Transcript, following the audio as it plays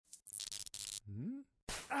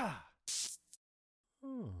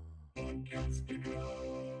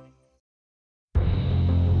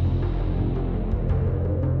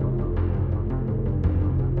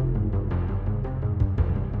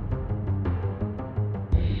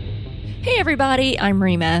Hey everybody, I'm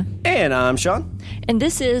Rima. And I'm Sean. And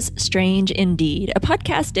this is Strange Indeed, a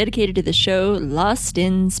podcast dedicated to the show Lost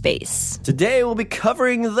in Space. Today we'll be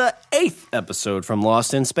covering the 8th episode from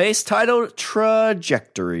Lost in Space, titled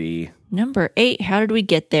Trajectory. Number 8, how did we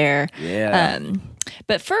get there? Yeah.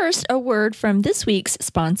 But first, a word from this week's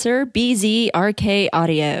sponsor, BZRK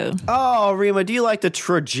Audio. Oh, Rima, do you like to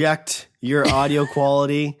traject your audio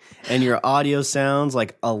quality and your audio sounds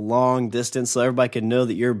like a long distance so everybody can know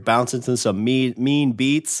that you're bouncing to some mean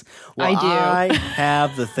beats? Well, I do. I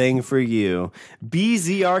have the thing for you.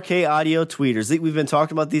 BZRK Audio Tweeters. We've been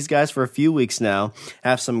talking about these guys for a few weeks now.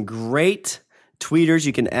 Have some great tweeters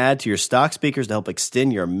you can add to your stock speakers to help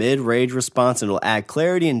extend your mid-range response, and it'll add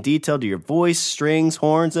clarity and detail to your voice, strings,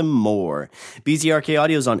 horns, and more. BZRK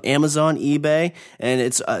Audio is on Amazon, eBay, and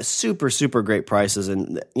it's super, super great prices.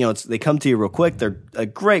 And they come to you real quick. They're a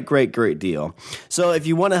great, great, great deal. So if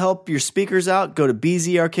you want to help your speakers out, go to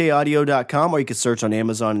bzrkaudio.com, or you can search on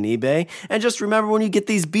Amazon and eBay. And just remember, when you get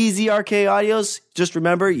these BZRK Audios, just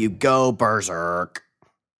remember, you go berserk.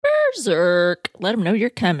 Berserk. Let them know you're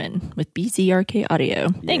coming with BZRK Audio.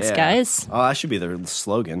 Thanks, guys. Oh, that should be their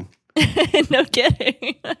slogan. No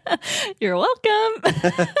kidding. You're welcome.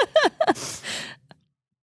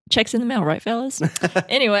 Checks in the mail, right, fellas?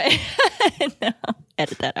 Anyway, no,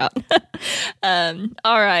 edit that out.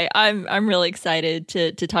 All right, I'm really excited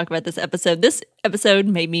to talk about this episode. This episode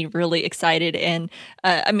made me really excited, and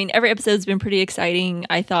every episode's been pretty exciting,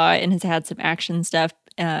 I thought, and has had some action stuff.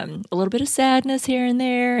 A little bit of sadness here and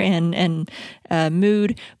there, and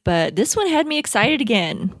mood, but this one had me excited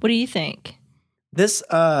again. What do you think? This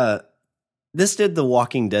did the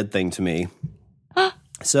Walking Dead thing to me.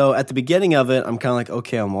 So at the beginning of it, I'm kind of like,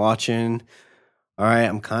 okay, I'm watching. All right,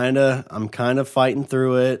 I'm kind of fighting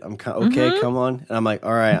through it. Come on, and I'm like,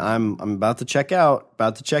 all right, I'm about to check out,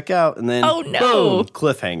 and then boom,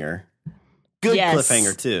 cliffhanger. Good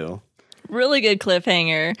cliffhanger too. Really good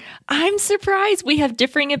cliffhanger. I'm surprised we have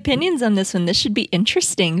differing opinions on this one. This should be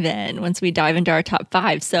interesting then once we dive into our top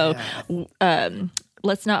 5. So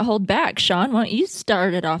let's not hold back. Sean, why don't you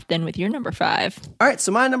start it off then with your number 5? All right,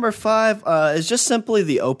 so my number 5 is just simply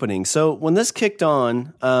the opening. So when this kicked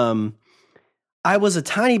on, I was a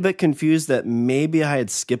tiny bit confused that maybe I had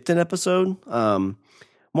skipped an episode.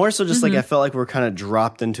 More so just like I felt like we're kind of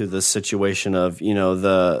dropped into this situation of,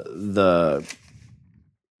 the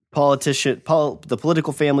the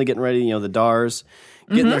political family getting ready, the Dars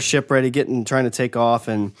getting their ship ready, trying to take off,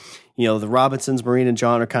 and the Robinsons, Maureen and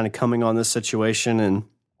John, are kind of coming on this situation, and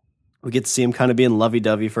we get to see them kind of being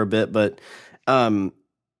lovey-dovey for a bit. But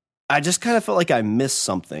I just kind of felt like I missed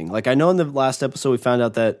something. Like, I know in the last episode we found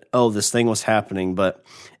out that this thing was happening, but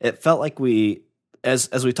it felt like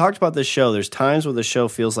as we talked about this show, there's times where the show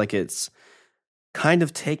feels like it's kind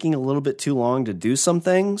of taking a little bit too long to do some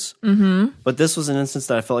things. But this was an instance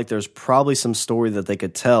that I felt like there's probably some story that they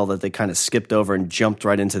could tell that they kind of skipped over and jumped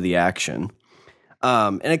right into the action.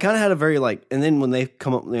 And it kind of had a very and then when they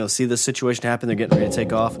come up, see this situation happen, they're getting ready to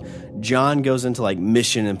take off. John goes into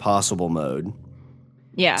Mission Impossible mode.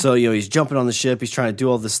 Yeah. So, he's jumping on the ship. He's trying to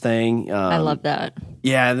do all this thing. I love that.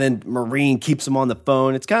 Yeah. And then Maureen keeps him on the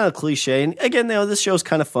phone. It's kind of cliche. And again, this show's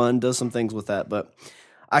kind of fun, does some things with that, but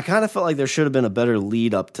I kind of felt like there should have been a better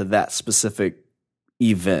lead up to that specific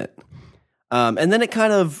event. And then it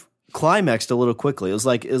kind of climaxed a little quickly. It was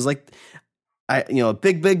like a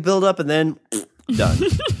big build up, and then done.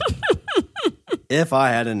 If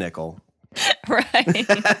I had a nickel. Right.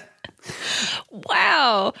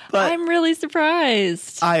 Wow. But I'm really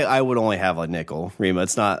surprised. I would only have a nickel, Rima.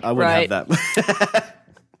 It's not, I wouldn't have that.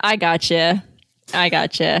 I gotcha.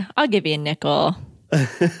 I'll give you a nickel.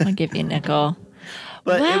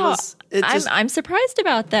 But wow, I'm surprised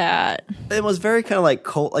about that. It was very kind of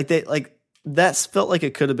cold. That felt like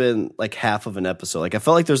it could have been half of an episode. I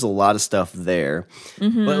felt like there's a lot of stuff there,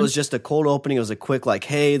 but it was just a cold opening. It was a quick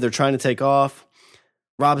hey, they're trying to take off.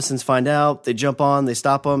 Robinsons find out, they jump on, they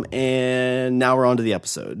stop them, and now we're on to the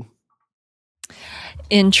episode.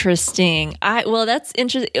 Interesting. That's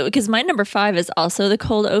interesting because my number 5 is also the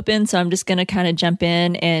cold open. So I'm just going to kind of jump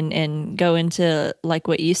in and go into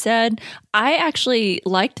what you said. I actually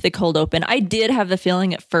liked the cold open. I did have the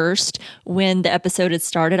feeling at first when the episode had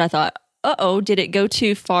started, I thought, did it go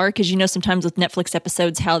too far? Because sometimes with Netflix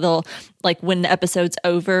episodes, how they'll when the episode's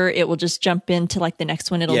over, it will just jump into the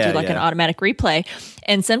next one. It'll do an automatic replay.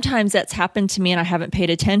 And sometimes that's happened to me and I haven't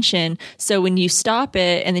paid attention. So when you stop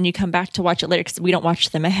it and then you come back to watch it later, because we don't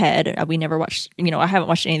watch them ahead. We never watched, I haven't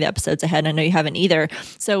watched any of the episodes ahead, and I know you haven't either.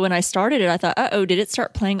 So when I started it, I thought, did it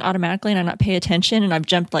start playing automatically and I not pay attention? And I've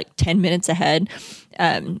jumped 10 minutes ahead.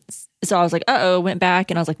 so I was like, uh-oh, went back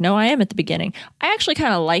and I was like, no, I am at the beginning. I actually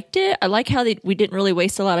kind of liked it. I like how we didn't really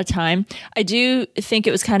waste a lot of time. I do think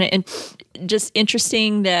it was kind of just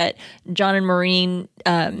interesting that John and Maureen,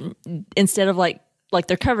 instead of like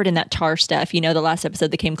they're covered in that tar stuff, the last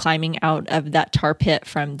episode they came climbing out of that tar pit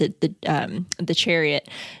from the chariot.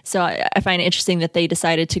 So I find it interesting that they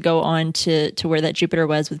decided to go on to where that Jupiter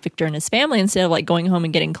was with Victor and his family instead of like going home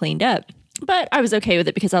and getting cleaned up. But I was okay with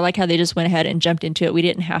it because I like how they just went ahead and jumped into it. We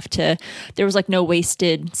didn't have to, there was like no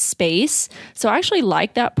wasted space. So I actually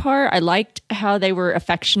liked that part. I liked how they were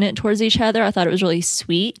affectionate towards each other. I thought it was really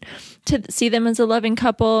sweet to see them as a loving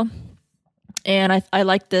couple. And I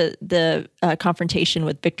like the confrontation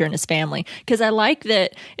with Victor and his family, because I like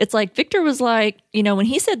that it's like Victor was like, when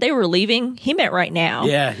he said they were leaving, he meant right now.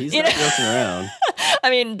 Yeah, he's not joking around.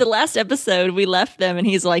 I mean, the last episode we left them and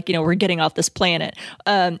he's like, we're getting off this planet.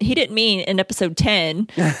 He didn't mean in episode 10,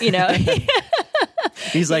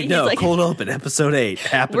 He's like, no, cold open, episode 8,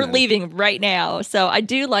 happening. We're leaving right now. So I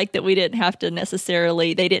do like that we didn't have to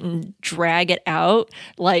necessarily, they didn't drag it out.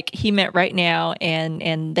 Like he meant right now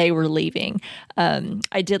and they were leaving.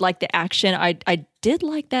 I did like the action. I did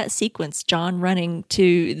like that sequence, John running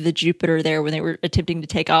to the Jupiter there when they were attempting to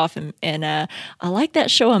take off. And I like that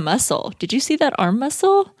show of muscle. Did you see that arm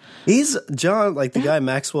muscle? He's John, like the guy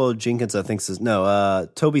Maxwell Jenkins, I think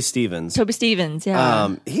Toby Stevens. Toby Stevens,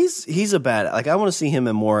 yeah. He's a bad, like I want to see him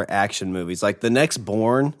in more action movies. Like the next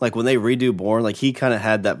Bourne, like when they redo Bourne, like he kind of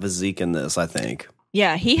had that physique in this, I think.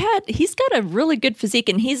 Yeah, he's got a really good physique,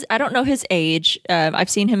 and I don't know his age. I've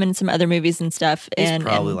seen him in some other movies and stuff. He's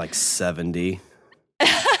probably like 70.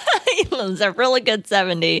 He's a really good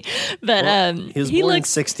 70, but he was born in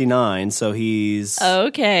 69, so he's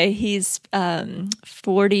okay. He's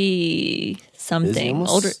 40 something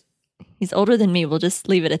older. He's older than me. We'll just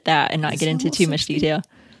leave it at that and not get into too much detail.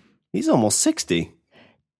 He's almost 60.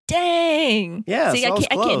 Dang. Yeah. See, I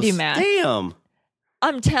can't do math. Damn.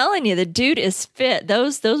 I'm telling you, the dude is fit.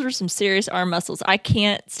 Those were some serious arm muscles. I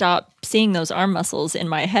can't stop seeing those arm muscles in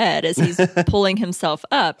my head as he's pulling himself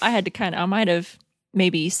up. I might have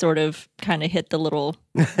maybe sort of kind of hit the little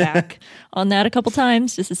back on that a couple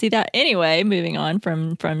times just to see that. Anyway, moving on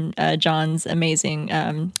from John's amazing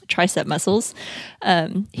tricep muscles.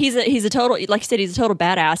 He's a total, like you said, he's a total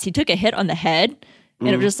badass. He took a hit on the head and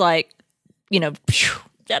it was just like,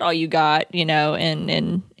 that all you got,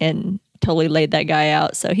 and totally laid that guy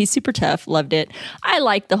out. So he's super tough. Loved it. I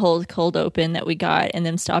like the whole cold open that we got and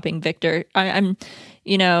them stopping Victor. I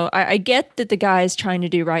get that the guy is trying to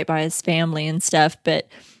do right by his family and stuff, but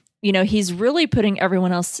he's really putting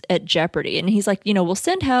everyone else at jeopardy. And he's like, we'll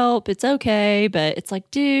send help. It's okay. But it's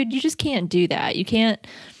like, dude, you just can't do that. You can't,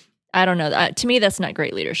 I don't know. To me, that's not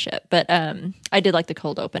great leadership, but I did like the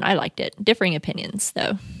cold open. I liked it. Differing opinions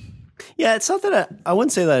though. Yeah. It's not that I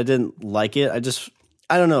wouldn't say that I didn't like it.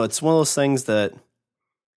 I don't know. It's one of those things that,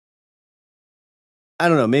 I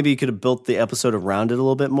don't know, maybe you could have built the episode around it a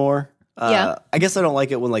little bit more. Yeah. I guess I don't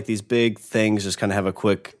like it when like these big things just kind of have a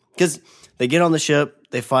quick, because they get on the ship,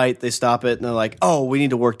 they fight, they stop it, and they're like, oh, we need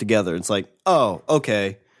to work together. It's like, oh,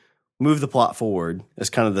 okay, move the plot forward. That's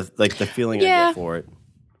kind of the feeling I get for it.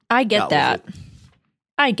 I get that.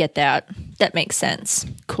 I get that. That makes sense.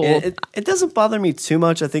 Cool. It doesn't bother me too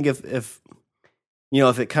much. I think if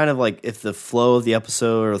it kind of like, if the flow of the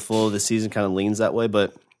episode or the flow of the season kind of leans that way,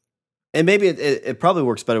 and maybe it probably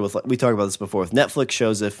works better with, we talked about this before, with Netflix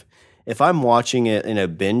shows. If I'm watching it in a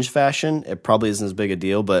binge fashion, it probably isn't as big a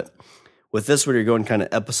deal, but with this where you're going kind of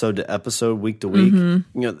episode to episode, week to week,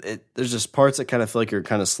 there's just parts that kind of feel like you're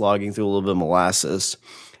kind of slogging through a little bit of molasses.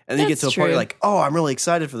 And then you get to a point you're like, oh, I'm really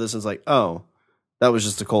excited for this. And it's like, oh, that was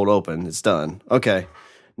just a cold open. It's done. Okay.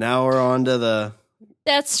 Now we're on to the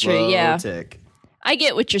That's true, yeah. tick. I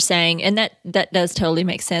get what you're saying, and that does totally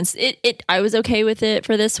make sense. I was okay with it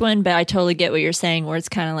for this one, but I totally get what you're saying, where it's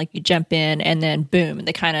kind of like you jump in and then boom, and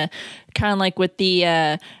they kind of like with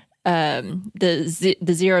the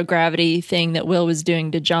zero gravity thing that Will was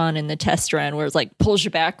doing to John in the test run, where it's like pulls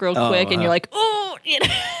you back real quick, and you're like, oh,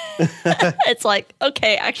 it's like,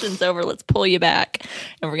 okay, action's over, let's pull you back,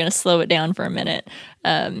 and we're gonna slow it down for a minute.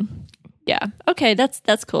 Yeah. Okay.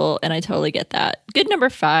 That's cool. And I totally get that. Good number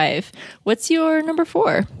 5. What's your number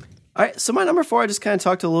 4? All right. So my number 4, I just kind of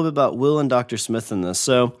talked a little bit about Will and Dr. Smith in this.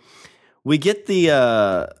 So we get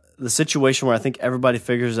the situation where I think everybody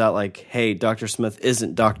figures out like, hey, Dr. Smith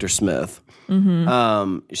isn't Dr. Smith.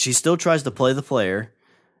 Mm-hmm. She still tries to play the player,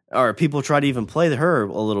 or people try to even play her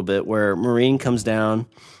a little bit, where Maureen comes down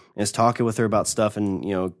and is talking with her about stuff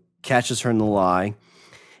and, catches her in the lie.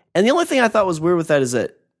 And the only thing I thought was weird with that is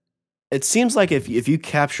that it seems like if you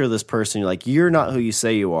capture this person, you're like, you're not who you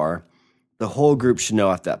say you are, the whole group should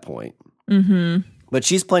know at that point. Mm-hmm. But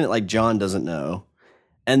she's playing it like John doesn't know.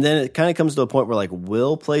 And then it kind of comes to a point where like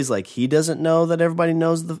Will plays like he doesn't know that everybody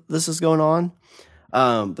knows this is going on.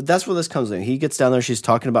 But that's where this comes in. He gets down there. She's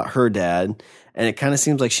talking about her dad. And it kind of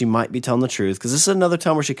seems like she might be telling the truth. Because this is another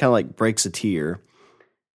time where she kind of like breaks a tear.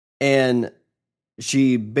 And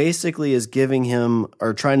she basically is giving him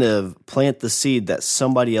or trying to plant the seed that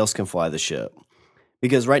somebody else can fly the ship.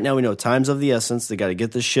 Because right now we know time's of the essence. They got to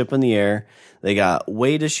get this ship in the air. They got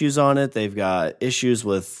weight issues on it. They've got issues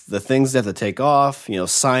with the things they have to take off.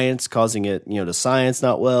 Science causing it, to science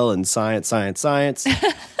not well, and science.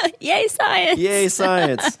 Yay, science. Yay,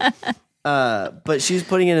 science. But she's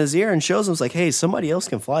putting it in his ear and shows him, like, hey, somebody else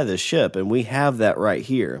can fly this ship, and we have that right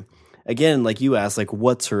here. Again, like you asked, like,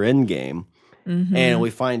 what's her end game? Mm-hmm. And we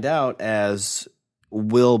find out as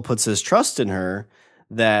Will puts his trust in her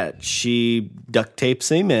that she duct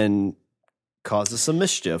tapes him and causes some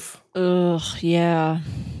mischief. Ugh, yeah.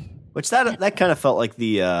 Which that kind of felt like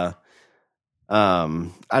the, I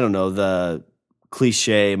don't know, the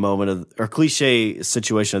cliche moment or cliche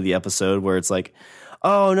situation of the episode where it's like,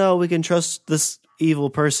 oh no, we can trust this evil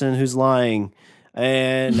person who's lying,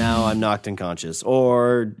 and now I'm knocked unconscious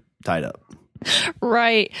or tied up.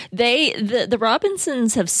 Right. The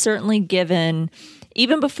Robinsons have certainly given,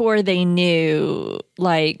 even before they knew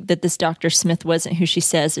like that this Dr. Smith wasn't who she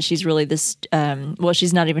says that she's really this,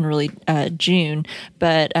 she's not even really June,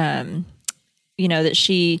 but that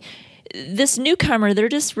this newcomer, they're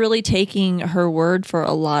just really taking her word for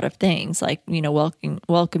a lot of things, like,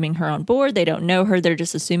 welcoming her on board. They don't know her. They're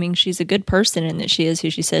just assuming she's a good person and that she is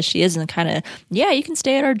who she says she is. And kind of, yeah, you can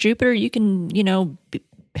stay at our Jupiter. You can,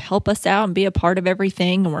 help us out and be a part of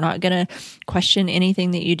everything. And we're not going to question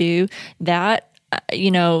anything that you do. That,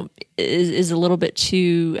 is a little bit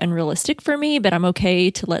too unrealistic for me, but I'm okay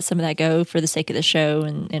to let some of that go for the sake of the show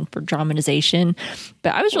and for dramatization.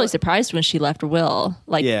 But I was really surprised when she left Will.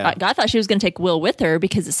 Like, yeah. I thought she was going to take Will with her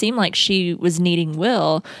because it seemed like she was needing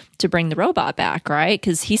Will to bring the robot back, right?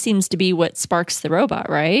 Because he seems to be what sparks the robot,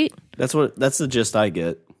 right? That's the gist I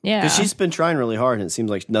get. Yeah. Because she's been trying really hard and it seems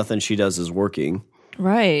like nothing she does is working.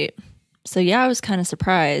 Right. So, yeah, I was kind of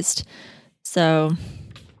surprised. So,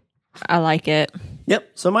 I like it.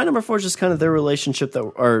 Yep. So my number 4 is just kind of their relationship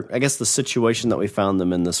or I guess the situation that we found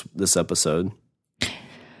them in this episode.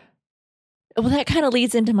 Well, that kind of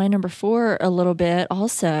leads into my number 4 a little bit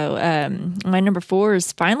also. My number 4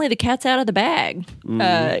 is finally the cat's out of the bag.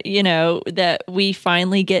 Mm-hmm. That we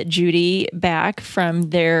finally get Judy back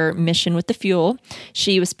from their mission with the fuel.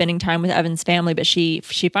 She was spending time with Evan's family, but she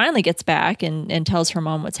finally gets back and tells her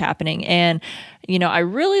mom what's happening. And, I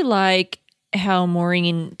really like how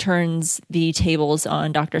Maureen turns the tables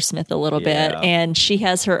on Dr. Smith a little bit, and she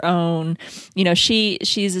has her own,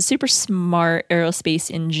 she's a super smart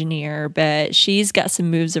aerospace engineer, but she's got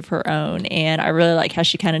some moves of her own. And I really like how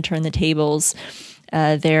she kind of turned the tables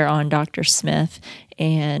there on Dr. Smith.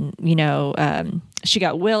 And, she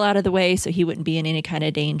got Will out of the way so he wouldn't be in any kind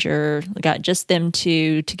of danger. Got just them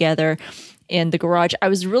two together in the garage. I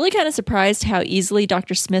was really kind of surprised how easily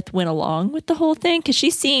Dr. Smith went along with the whole thing, because she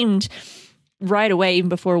seemed right away, even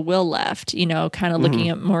before Will left, kind of looking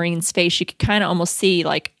at Maureen's face, you could kind of almost see,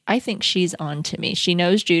 like, I think she's on to me. She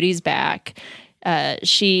knows Judy's back.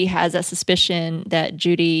 She has a suspicion that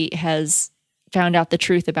Judy has found out the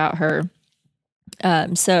truth about her.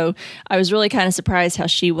 So I was really kind of surprised how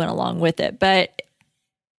she went along with it. But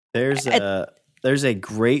there's a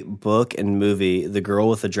great book and movie, The Girl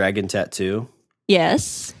with the Dragon Tattoo.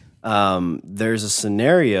 Yes. There's a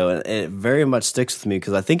scenario, and it very much sticks with me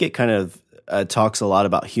because I think it kind of talks a lot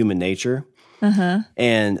about human nature. Uh-huh.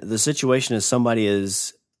 And the situation is somebody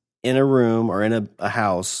is in a room or in a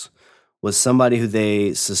house with somebody who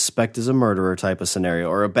they suspect is a murderer type of scenario,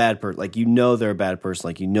 or a bad person. Like, they're a bad person.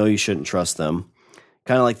 Like, you shouldn't trust them.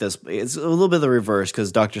 Kind of like this. It's a little bit of the reverse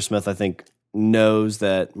because Dr. Smith, I think, knows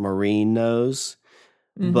that Maureen knows.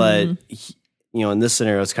 Mm-hmm. But, in this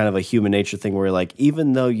scenario, it's kind of a human nature thing where, like,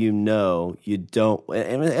 even though you don't,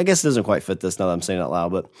 and I guess it doesn't quite fit this now that I'm saying it out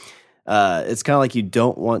loud, but it's kind of like you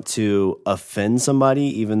don't want to offend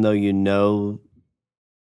somebody, even though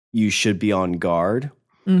you should be on guard.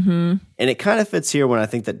 Mm-hmm. And it kind of fits here when I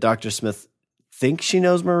think that Dr. Smith thinks she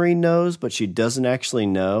knows Maureen knows, but she doesn't actually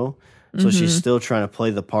know. So she's still trying to play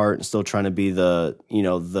the part and still trying to be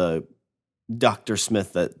the Dr.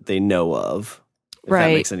 Smith that they know of. If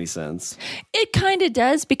that makes any sense. It kind of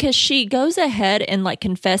does, because she goes ahead and like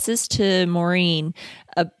confesses to Maureen,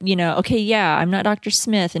 okay, yeah, I'm not Dr.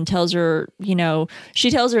 Smith, and tells her,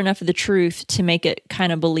 she tells her enough of the truth to make it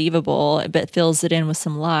kind of believable, but fills it in with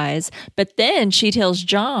some lies. But then she tells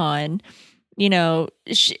John, I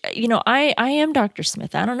am Dr.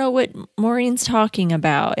 Smith. I don't know what Maureen's talking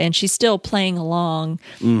about. And she's still playing along,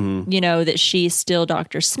 that she's still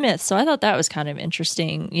Dr. Smith. So I thought that was kind of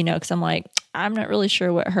interesting, because I'm like, I'm not really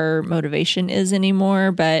sure what her motivation is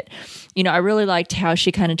anymore. But, I really liked how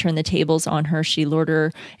she kind of turned the tables on her. She lured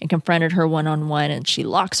her and confronted her one-on-one, and she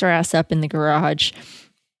locks her ass up in the garage.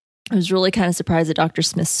 I was really kind of surprised at Dr.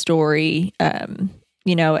 Smith's story,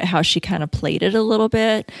 how she kind of played it a little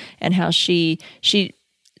bit, and how she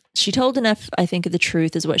told enough, I think, of the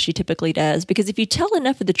truth is what she typically does. Because if you tell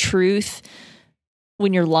enough of the truth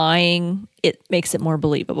when you're lying, it makes it more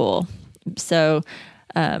believable. So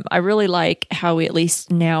I really like how we at least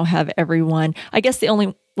now have everyone. I guess the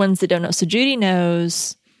only ones that don't know. So Judy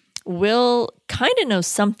knows. Will kind of knows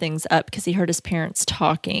something's up because he heard his parents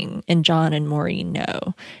talking, and John and Maureen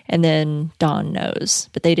know. And then Dawn knows,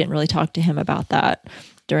 but they didn't really talk to him about that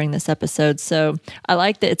during this episode. So I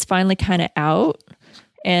like that it's finally kind of out,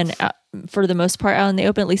 and for the most part out in the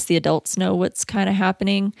open. At least the adults know what's kind of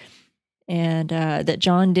happening, and that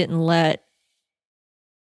John didn't let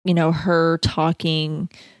her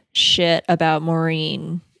talking shit about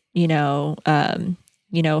Maureen,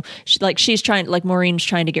 Maureen's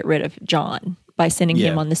trying to get rid of John by sending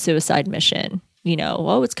him on the suicide mission.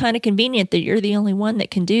 It's kind of convenient that you're the only one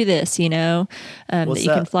that can do this, that you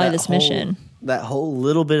can fly this mission. That whole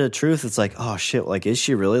little bit of truth, it's like, oh shit, like, is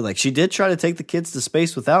she really? Like, she did try to take the kids to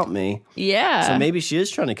space without me. Yeah. So maybe she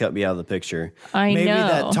is trying to cut me out of the picture. Maybe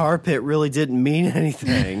that tar pit really didn't mean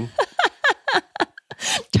anything.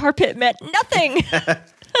 Tar pit meant nothing.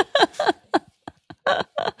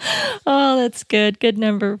 Oh, that's good. Good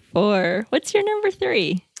number 4. What's your number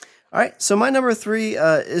 3? All right. So my number 3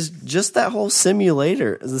 is just that whole the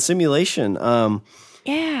simulation.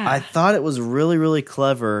 Yeah. I thought it was really, really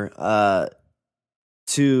clever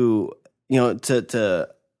to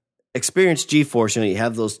experience G-force. You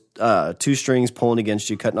have those 2 strings pulling against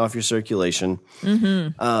you, cutting off your circulation.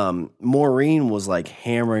 Mm-hmm. Maureen was like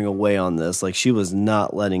hammering away on this. Like, she was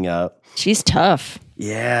not letting up. She's tough.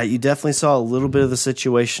 Yeah, you definitely saw a little bit of the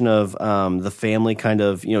situation of the family kind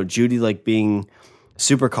of, Judy like being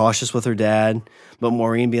super cautious with her dad, but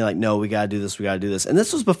Maureen being like, no, we got to do this. And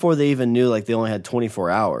this was before they even knew, like, they only had 24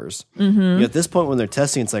 hours. Mm-hmm. At this point when they're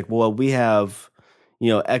testing, it's like, well, we have,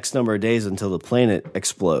 X number of days until the planet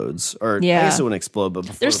explodes. Or I guess it wouldn't explode, but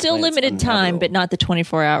before there's still limited time, but not the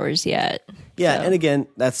 24 hours yet. Yeah, so. And again,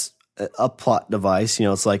 that's a plot device.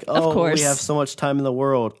 It's like, oh, we have so much time in the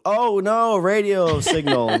world. Oh, no, radio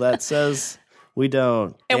signal that says we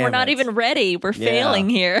don't. And we're not even ready. We're failing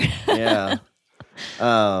here. Yeah.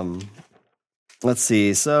 Let's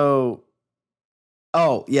see. So,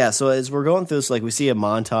 so as we're going through this, like, we see a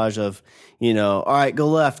montage of, all right, go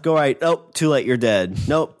left, go right. Nope, too late, you're dead.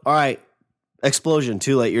 Nope, all right, explosion,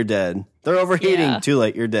 too late, you're dead. They're overheating, too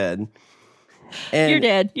late, you're dead. And,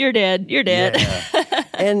 you're dead. Yeah.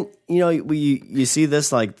 And you see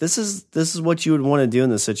this, like, this is what you would want to do in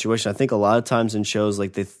this situation. I think a lot of times in shows,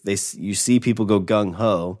 like, you see people go gung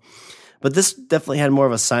ho, but this definitely had more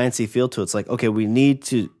of a sciencey feel to it. It's like, okay, we need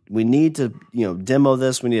to demo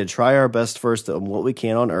this. We need to try our best first on what we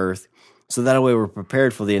can on Earth, so that way we're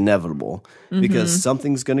prepared for the inevitable, because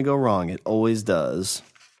something's going to go wrong. It always does.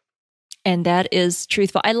 And that is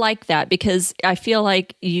truthful. I like that, because I feel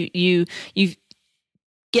like you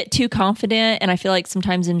get too confident, and I feel like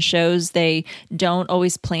sometimes in shows they don't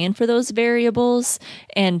always plan for those variables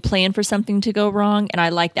and plan for something to go wrong. And I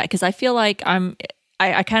like that, because I feel like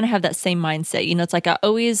I kind of have that same mindset. It's like I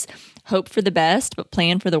always hope for the best, but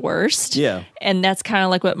plan for the worst. Yeah. And that's kind of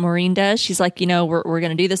like what Maureen does. She's like, we're going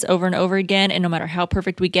to do this over and over again. And no matter how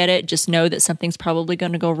perfect we get it, just know that something's probably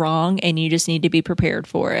going to go wrong, and you just need to be prepared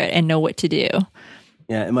for it and know what to do.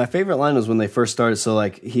 Yeah, and my favorite line was when they first started. So,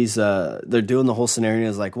 like, they're doing the whole scenario.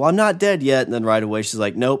 It's like, well, I'm not dead yet. And then right away, she's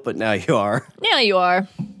like, nope, but now you are. Now you are.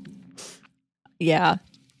 Yeah.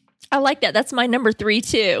 I like that. That's my number 3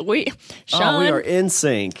 too. Sean, we are in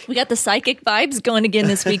sync. We got the psychic vibes going again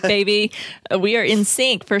this week, baby. We are in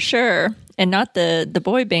sync for sure, and not the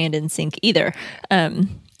boy band in sync either.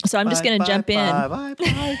 So I'm just going to jump in.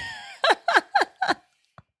 Bye.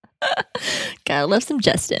 Gotta love some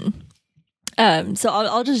Justin. So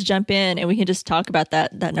I'll just jump in, and we can just talk about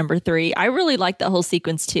that number 3. I really liked that whole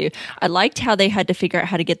sequence too. I liked how they had to figure out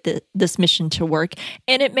how to get this mission to work,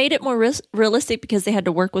 and it made it more realistic because they had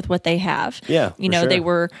to work with what they have. Yeah, they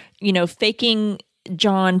were faking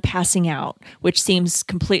John passing out, which seems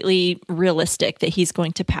completely realistic that he's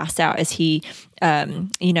going to pass out as he,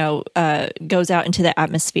 goes out into the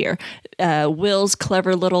atmosphere. Will's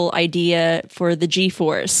clever little idea for the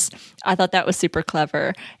G-force. I thought that was super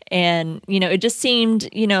clever. And, it just seemed,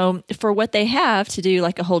 for what they have to do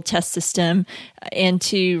like a whole test system and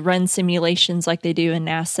to run simulations like they do in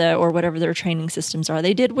NASA or whatever their training systems are,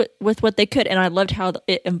 they did with what they could. And I loved how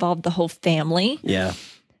it involved the whole family. Yeah.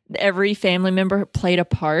 Every family member played a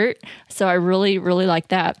part. So I really, really like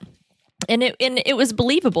that. And it was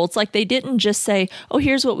believable. It's like they didn't just say, oh,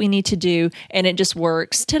 here's what we need to do, and it just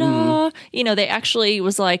works. Ta-da! Mm-hmm. They actually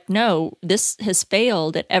was like, no, this has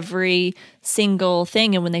failed at every single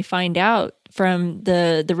thing. And when they find out from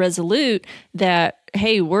the Resolute that,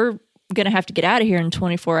 hey, we're going to have to get out of here in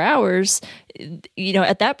 24 hours,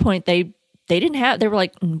 at that point, they were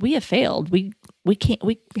like, we have failed. We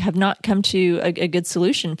have not come to a good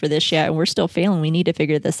solution for this yet, and we're still failing. We need to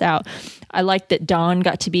figure this out. I like that Dawn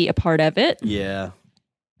got to be a part of it. Yeah.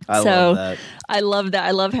 I love that. I love that.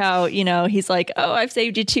 I love how, he's like, oh, I've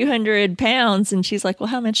saved you 200 pounds. And she's like, well,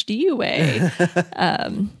 how much do you weigh?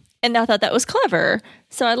 And I thought that was clever.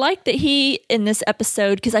 So I like that he, in this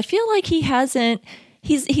episode, because I feel like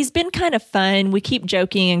he's been kind of fun. We keep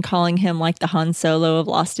joking and calling him like the Han Solo of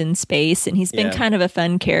Lost in Space, and he's been kind of a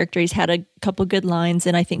fun character. He's had a couple good lines,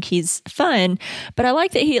 and I think he's fun. But I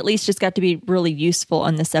like that he at least just got to be really useful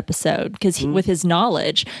on this episode because with his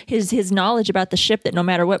knowledge, his knowledge about the ship, that no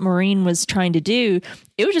matter what Marine was trying to do,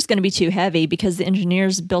 it was just going to be too heavy because the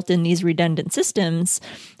engineers built in these redundant systems,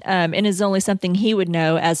 and is only something he would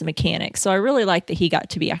know as a mechanic. So I really like that he got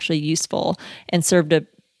to be actually useful and served a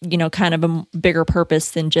kind of a bigger purpose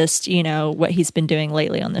than just, what he's been doing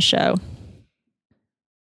lately on the show.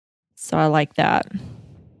 So I like that.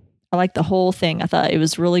 I like the whole thing. I thought it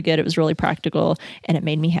was really good. It was really practical, and it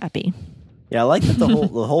made me happy. Yeah, I like that the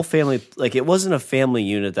whole family, like it wasn't a family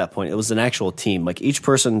unit at that point. It was an actual team. Like each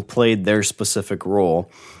person played their specific role.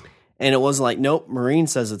 And it wasn't like, nope, Marine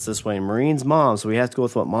says it's this way. And Marine's mom, so we have to go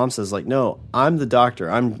with what mom says. Like, no, I'm the doctor.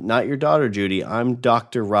 I'm not your daughter, Judy. I'm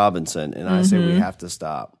Dr. Robinson. And I say we have to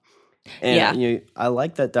stop. And I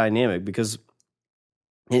like that dynamic because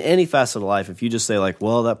in any facet of life, if you just say like,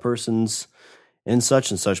 well, that person's in such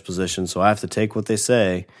and such position, so I have to take what they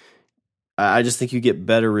say, I just think you get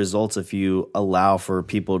better results if you allow for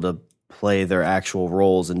people to play their actual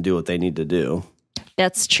roles and do what they need to do.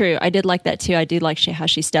 That's true. I did like that too. I do like how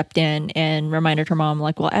she stepped in and reminded her mom,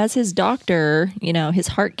 like, well, as his doctor, his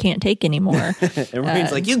heart can't take anymore. And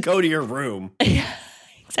Marine's like, you go to your room.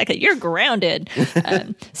 Exactly. You're grounded.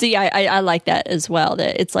 So yeah, I like that as well.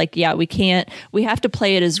 That it's like, yeah, we have to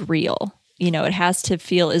play it as real. It has to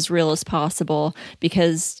feel as real as possible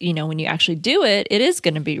because, when you actually do it, it is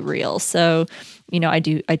going to be real. So, I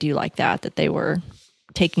do like that they were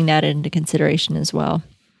taking that into consideration as well.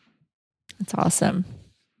 That's awesome.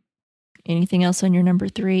 Anything else on your number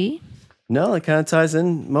 3? No, it kind of ties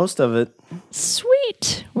in most of it.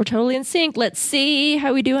 Sweet. We're totally in sync. Let's see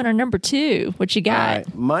how we do on our number 2. What you got? All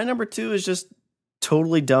right. My number 2 is just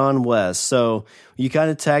totally Don West. So you kind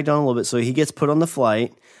of tagged on a little bit. So he gets put on the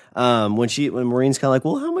flight. When Marine's kind of like,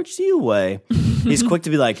 well, how much do you weigh? He's quick to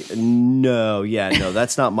be like, no,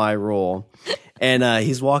 that's not my role. And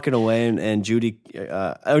he's walking away, and Judy,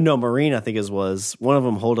 Marine, I think was one of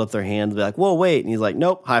them hold up their hand and be like, whoa, wait. And he's like,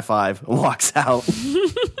 nope, high five, and walks out.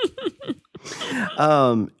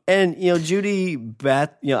 And, Judy,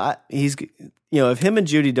 if him and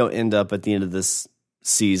Judy don't end up at the end of this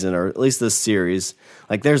season, or at least this series,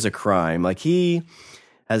 like there's a crime. Like he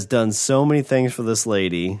has done so many things for this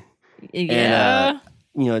lady. Yeah. And,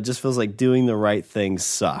 it just feels like doing the right thing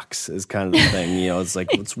sucks is kind of the thing. It's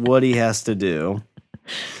like, it's what he has to do.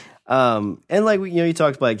 And like, you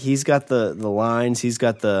talked about, like, he's got the lines, he's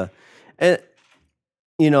got and,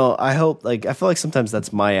 I hope, like, I feel like sometimes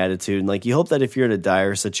that's my attitude. And like, you hope that if you're in a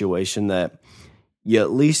dire situation that you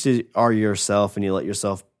at least are yourself and you let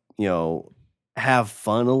yourself, have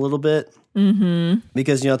fun a little bit. Mm-hmm.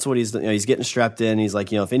 Because, that's what he's getting strapped in. He's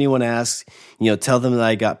like, if anyone asks, tell them that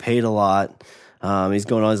I got paid a lot. He's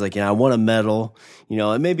going on. He's like, I want a medal.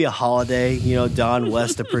 It may be a holiday. Don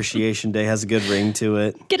West Appreciation Day has a good ring to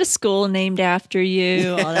it. Get a school named after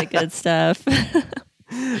you. All that good stuff.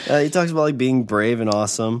 He talks about like being brave and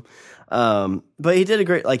awesome. But he did a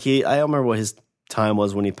great. Like I don't remember what his time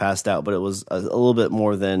was when he passed out, but it was a little bit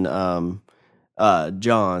more than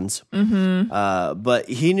John's. Mm-hmm. But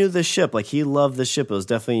he knew the ship. Like he loved the ship. It was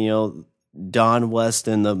definitely Don West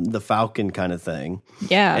and the Falcon kind of thing.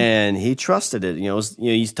 Yeah. And he trusted it.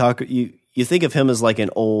 you think of him as like an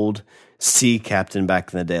old sea captain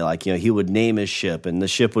back in the day. Like, he would name his ship and the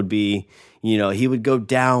ship would be, he would go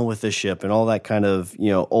down with the ship and all that kind of,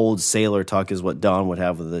 old sailor talk is what Don would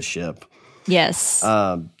have with the ship. Yes.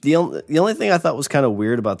 The only thing I thought was kind of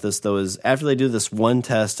weird about this, though, is after they do this one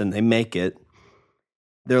test and they make it,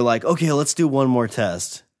 they're like, okay, let's do one more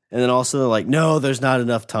test. And then also they're like, no, there's not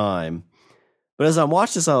enough time. But as I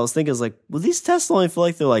watched this, I was thinking, well, these tests only feel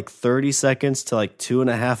like they're like 30 seconds to like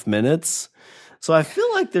 2.5 minutes. So I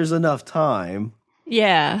feel like there's enough time.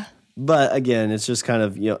 Yeah. But again, it's just kind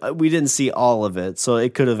of, we didn't see all of it. So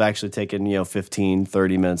it could have actually taken, 15,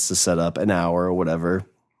 30 minutes to set up, an hour or whatever.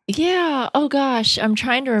 Yeah. Oh, gosh. I'm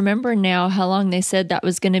trying to remember now how long they said that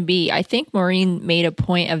was going to be. I think Maureen made a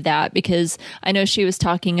point of that because I know she was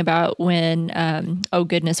talking about when,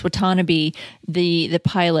 Watanabe, the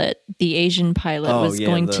pilot, the Asian pilot, was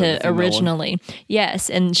going to originally. Yes.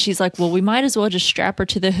 And she's like, well, we might as well just strap her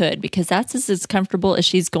to the hood because that's as comfortable as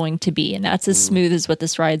she's going to be. And that's as smooth as what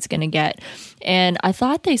this ride's going to get. And I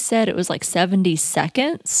thought they said it was like 70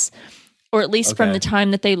 seconds. Or at least from the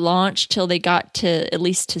time that they launched till they got to at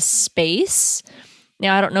least to space.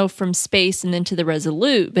 Now, I don't know from space and then to the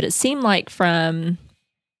Resolute, but it seemed like from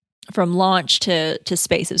launch to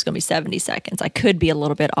space, it was going to be 70 seconds. I could be a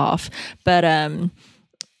little bit off, but,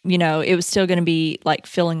 it was still going to be like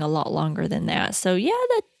feeling a lot longer than that. So, yeah,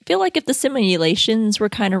 I feel like if the simulations were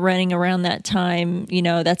kind of running around that time,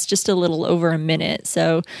 that's just a little over a minute.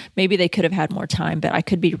 So maybe they could have had more time, but I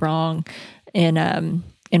could be wrong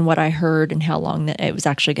in what I heard and how long that it was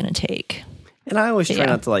actually going to take. And I always try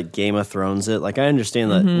not to like Game of Thrones it. Like I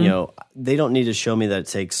understand that, they don't need to show me that it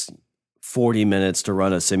takes 40 minutes to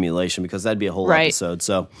run a simulation because that'd be a whole episode.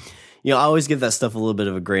 So, I always give that stuff a little bit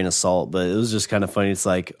of a grain of salt, but it was just kind of funny. It's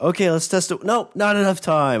like, okay, let's test it. Nope, not enough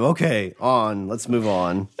time. Okay, let's move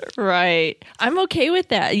on. Right. I'm okay with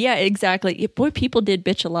that. Yeah, exactly. Boy, people did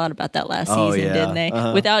bitch a lot about that last season, didn't they?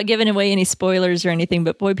 Without giving away any spoilers or anything,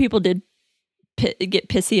 but boy, people did get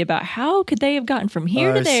pissy about how could they have gotten from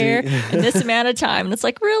here to there in this amount of time. And it's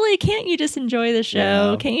like, really, can't you just enjoy the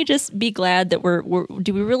show? Can't you just be glad that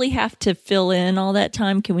do we really have to fill in all that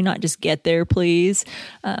time? Can we not just get there, please?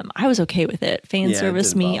 I was okay with it. Fan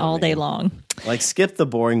service me all day long. Like skip the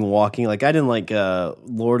boring walking. Like I didn't like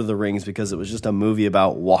Lord of the Rings because it was just a movie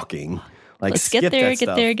about walking. Like let's get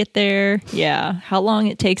there. Yeah. How long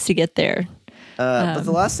it takes to get there. But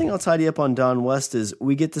the last thing I'll tidy up on Don West is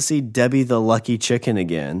we get to see Debbie the Lucky Chicken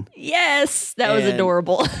again. Yes, that was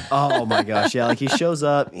adorable. Oh my gosh, yeah. Like he shows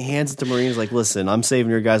up, he hands it to Maureen. He's like, listen, I'm saving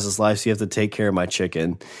your guys' life, so you have to take care of my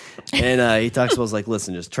chicken. And he talks about, like,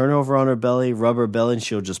 listen, just turn her over on her belly, rub her belly, and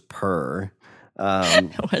she'll just purr.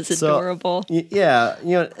 That was adorable. Yeah,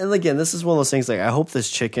 and again, this is one of those things, like, I hope this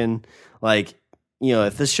chicken, like,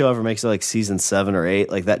 if this show ever makes it like season 7 or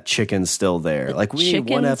 8, like that chicken's still there. Like we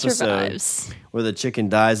need one episode where the chicken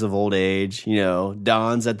dies of old age.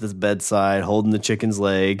 Don's at this bedside holding the chicken's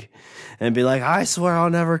leg, and be like, "I swear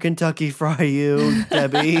I'll never Kentucky Fry you,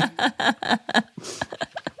 Debbie."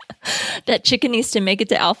 That chicken needs to make it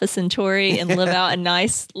to Alpha Centauri and live out a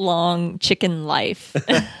nice long chicken life.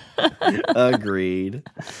 Agreed.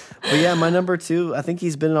 But yeah, my number 2, I think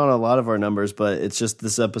he's been on a lot of our numbers, but it's just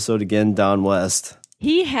this episode again, Don West.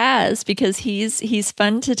 He has, because he's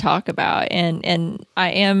fun to talk about, and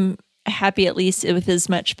I am happy, at least with as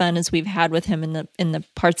much fun as we've had with him in the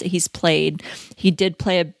parts that he's played. He did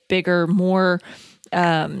play a bigger, more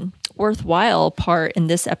worthwhile part in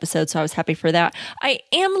this episode, so I was happy for that. I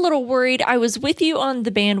am a little worried. I was with you on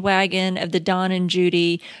the bandwagon of the Don and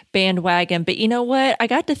Judy bandwagon, but you know what? I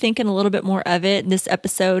got to thinking a little bit more of it in this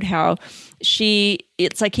episode, how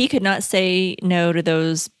it's like he could not say no to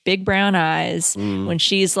those big brown eyes when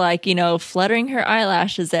she's like, fluttering her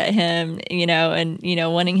eyelashes at him, and,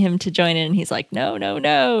 wanting him to join in. And he's like, no.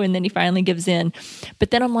 And then he finally gives in. But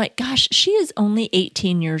then I'm like, gosh, she is only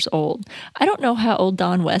 18 years old. I don't know how old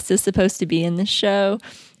Don West is supposed to be in this show.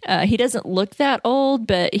 He doesn't look that old,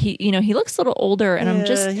 but he looks a little older. And I'm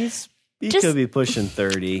just, he could be pushing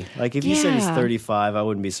 30. Like if you said he's 35, I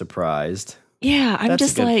wouldn't be surprised. Yeah. I'm That's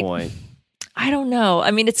just a good like, point. I don't know.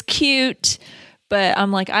 I mean, it's cute, but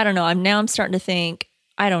I'm like, I don't know. I'm starting to think,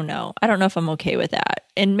 I don't know. I don't know if I'm okay with that.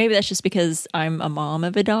 And maybe that's just because I'm a mom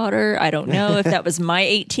of a daughter. I don't know if that was my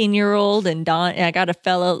 18-year-old and I got a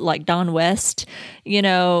fellow like Don West,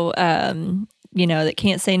 that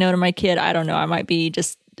can't say no to my kid. I don't know. I might be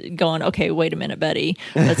just going, okay, wait a minute, buddy.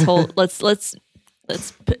 Let's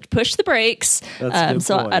push the brakes. So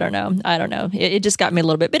point. I don't know. It just got me a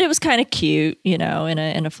little bit, but it was kind of cute, in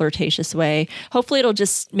a flirtatious way. Hopefully it'll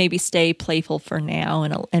just maybe stay playful for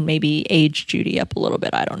now and maybe age Judy up a little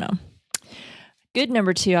bit. I don't know. Good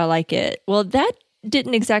number 2. I like it. Well, that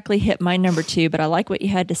didn't exactly hit my number 2, but I like what you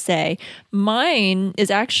had to say. Mine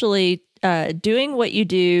is actually doing what you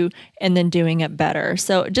do and then doing it better.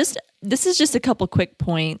 So this is just a couple quick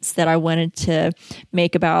points that I wanted to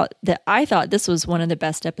make about that. I thought this was one of the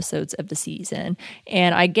best episodes of the season.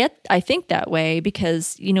 And I think that way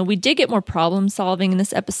because, we did get more problem solving in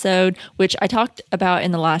this episode, which I talked about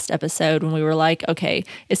in the last episode when we were like, okay,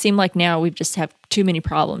 it seemed like now we've just have too many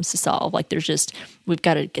problems to solve. Like we've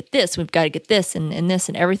got to get this, we've got to get this and this,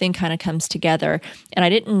 and everything kind of comes together. And I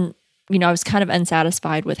was kind of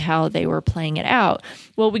unsatisfied with how they were playing it out.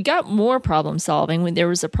 Well, we got more problem solving when there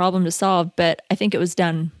was a problem to solve, but I think it was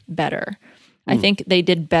done better. I think they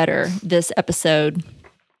did better this episode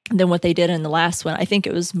than what they did in the last one. I think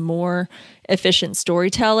it was more efficient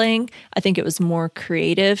storytelling. I think it was more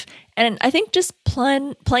creative. And I think just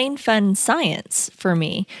plain fun science for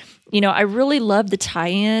me. I really love the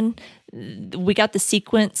tie-in. We got the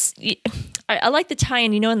sequence. I like the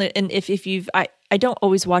tie-in, and if you've, I don't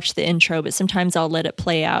always watch the intro, but sometimes I'll let it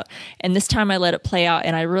play out. And this time I let it play out,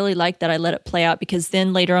 and I really like that I let it play out because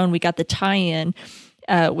then later on we got the tie-in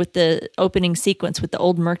with the opening sequence with the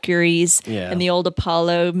old Mercuries and the old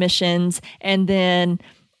Apollo missions. And then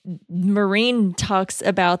Maureen talks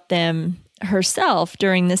about them herself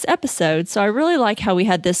during this episode. So I really like how we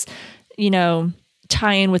had this,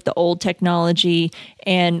 tie in with the old technology,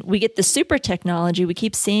 and we get the super technology we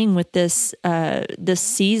keep seeing with this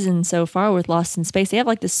season so far with Lost in Space. They have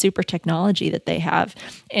like this super technology that they have,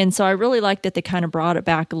 and so I really like that they kind of brought it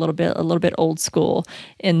back a little bit old school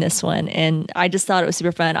in this one, and I just thought it was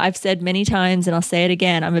super fun. I've said many times, and I'll say it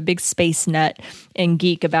again, I'm a big space nut and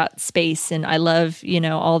geek about space, and I love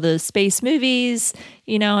all the space movies,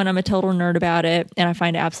 and I'm a total nerd about it, and I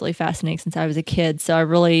find it absolutely fascinating since I was a kid. So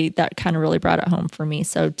that kind of really brought it home for me.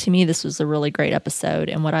 So to me, this was a really great episode,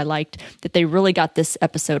 and what I liked that they really got this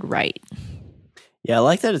episode right. Yeah, I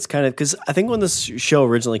like that. It's kind of because I think when this show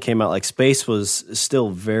originally came out, like space was still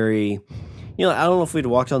very, I don't know if we'd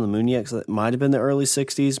walked on the moon yet, because it might have been the early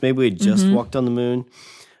 '60s. Maybe we'd just walked on the moon,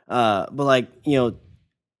 but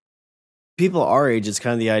people our age, it's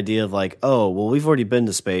kind of the idea of like, oh, well, we've already been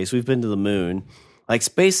to space, we've been to the moon. Like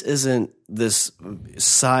space isn't this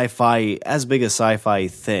sci-fi, as big a sci-fi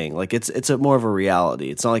thing. Like it's more of a reality.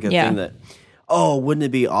 It's not like a thing that, oh, wouldn't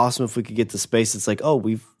it be awesome if we could get to space? It's like, oh,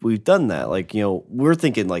 we've done that. Like, we're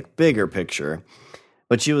thinking like bigger picture.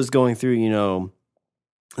 But she was going through,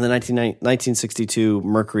 the 1962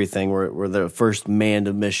 Mercury thing where the first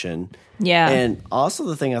manned mission. Yeah. And also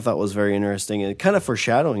the thing I thought was very interesting and kind of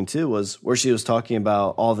foreshadowing too was where she was talking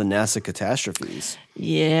about all the NASA catastrophes.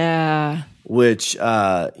 Yeah. Which, she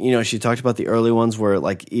talked about the early ones where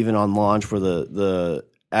like even on launch where the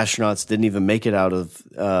astronauts didn't even make it out of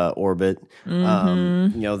orbit.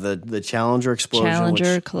 The Challenger explosion.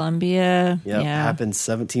 Which, Columbia. Happened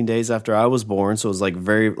 17 days after I was born. So it was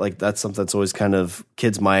like that's something that's always kind of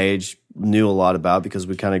kids my age knew a lot about because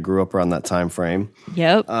we kind of grew up around that time frame.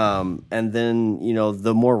 Yep. And then,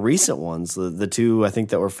 the more recent ones, the two I think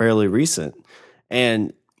that were fairly recent.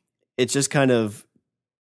 And it just kind of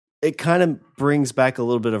brings back a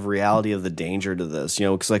little bit of reality of the danger to this,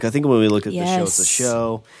 because like I think when we look at the show, it's a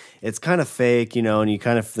show, it's kind of fake, and you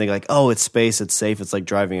kind of think like, oh, it's space, it's safe, it's like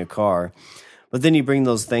driving a car. But then you bring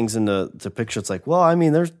those things into picture. It's like, well, I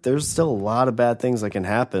mean, there's still a lot of bad things that can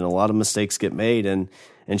happen. A lot of mistakes get made, and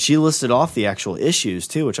she listed off the actual issues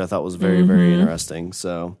too, which I thought was very, very interesting.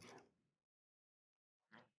 So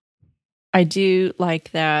I do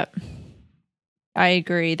like that. I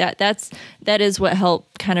agree. That is what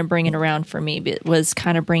helped kind of bring it around for me. It was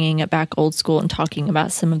kind of bringing it back old school and talking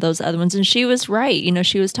about some of those other ones. And she was right.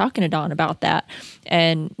 She was talking to Dawn about that.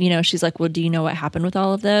 And, she's like, well, do you know what happened with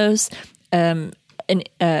all of those? And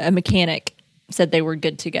a mechanic said they were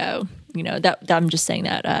good to go. That I'm just saying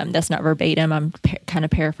that. That's not verbatim. I'm kind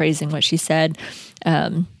of paraphrasing what she said.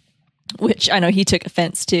 Which I know he took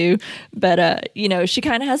offense to, but, she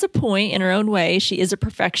kind of has a point in her own way. She is a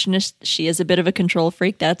perfectionist. She is a bit of a control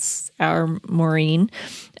freak. That's our Maureen.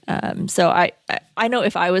 So I know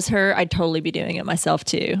if I was her, I'd totally be doing it myself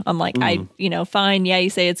too. I'm like, fine. Yeah, you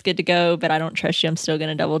say it's good to go, but I don't trust you. I'm still going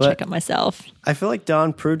to double check it myself. I feel like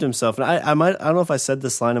Dawn proved himself. And I don't know if I said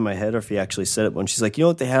this line in my head or if he actually said it when she's like,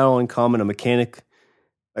 what they had all in common, a mechanic.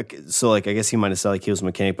 So, like, I guess he might have said like he was a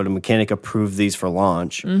mechanic, but a mechanic approved these for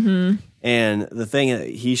launch. Mm-hmm. And the thing that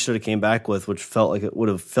he should have came back with, which would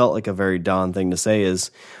have felt like a very Dawn thing to say, is,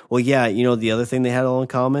 well, yeah, the other thing they had all in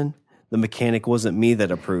common, the mechanic wasn't me that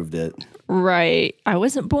approved it. Right. I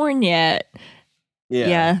wasn't born yet.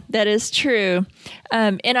 Yeah, that is true.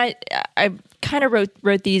 And kind of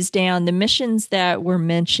wrote these down. The missions that were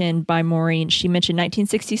mentioned by Maureen, she mentioned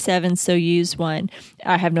 1967 Soyuz 1.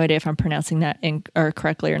 I have no idea if I'm pronouncing that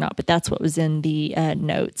correctly or not, but that's what was in the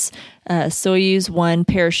notes. Soyuz 1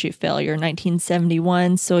 parachute failure,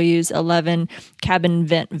 1971 Soyuz 11 cabin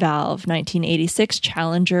vent valve, 1986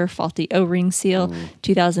 Challenger faulty O-ring seal,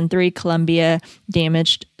 2003 Columbia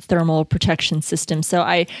damaged thermal protection system. So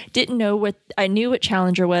I knew what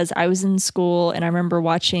Challenger was. I was in school and I remember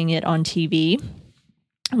watching it on TV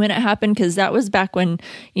when it happened, because that was back when,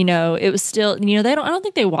 it was still, I don't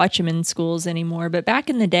think they watch them in schools anymore, but back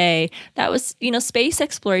in the day, that was, space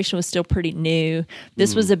exploration was still pretty new.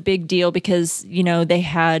 This was a big deal because, they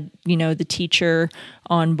had, the teacher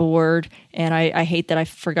on board, and I hate that I've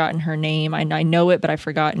forgotten her name. I know it, but I've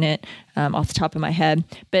forgotten it off the top of my head.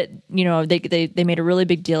 But, they made a really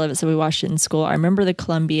big deal of it, so we watched it in school. I remember the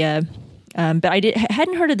Columbia. But I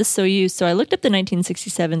hadn't heard of the Soyuz, so I looked up the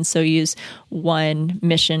 1967 Soyuz 1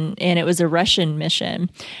 mission, and it was a Russian mission.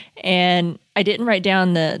 And I didn't write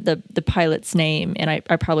down the pilot's name, and I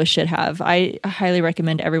probably should have. I highly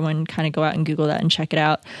recommend everyone kind of go out and Google that and check it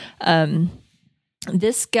out.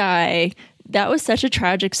 This guy, that was such a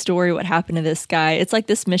tragic story, what happened to this guy. It's like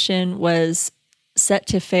this mission was set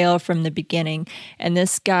to fail from the beginning, and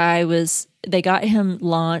this guy they got him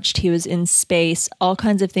launched. He was in space. All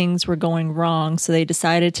kinds of things were going wrong. So they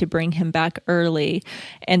decided to bring him back early,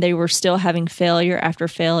 and they were still having failure after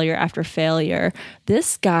failure after failure.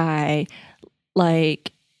 This guy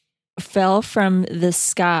fell from the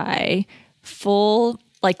sky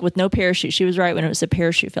with no parachute. She was right when it was a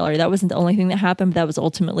parachute failure. That wasn't the only thing that happened, but that was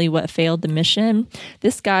ultimately what failed the mission.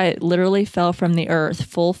 This guy literally fell from the earth,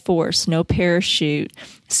 full force, no parachute,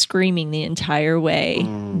 screaming the entire way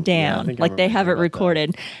down. Yeah, they have it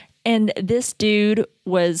recorded. That. And this dude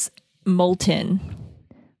was molten.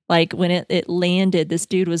 When it landed, this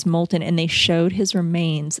dude was molten, and they showed his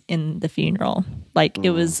remains in the funeral. He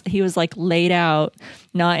was laid out,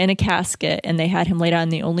 not in a casket, and they had him laid out,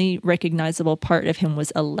 and the only recognizable part of him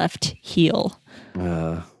was a left heel.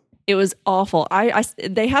 It was awful.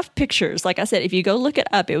 They have pictures. Like I said, if you go look it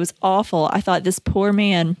up, it was awful. I thought this poor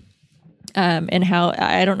man, and how,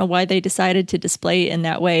 I don't know why they decided to display it in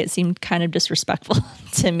that way. It seemed kind of disrespectful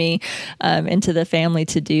to me and to the family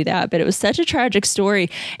to do that. But it was such a tragic story.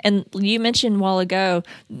 And you mentioned a while ago,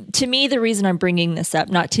 to me, the reason I'm bringing this up,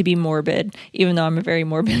 not to be morbid, even though I'm a very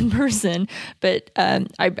morbid person, but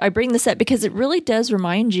I bring this up because it really does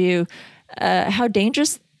remind you how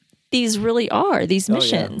dangerous these really are, these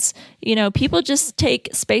missions. Yeah. People just take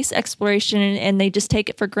space exploration and they just take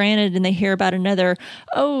it for granted, and they hear about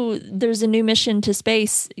there's a new mission to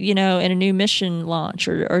space, and a new mission launch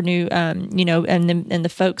or new, and the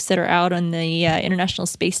folks that are out on the International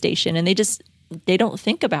Space Station, and they don't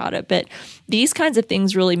think about it. But these kinds of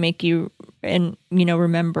things really make you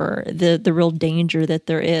remember the real danger that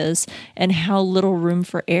there is, and how little room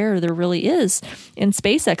for error there really is in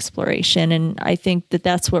space exploration. And I think that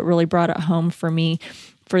that's what really brought it home for me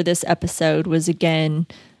for this episode was, again,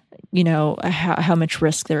 how much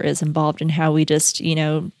risk there is involved, and how we just,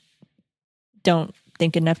 don't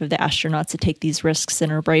think enough of the astronauts to take these risks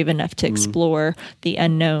and are brave enough to explore the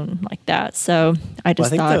unknown like that. So I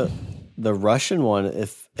thought the Russian one,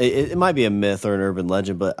 if it might be a myth or an urban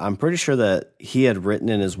legend, but I'm pretty sure that he had written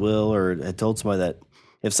in his will or had told somebody that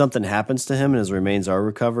if something happens to him and his remains are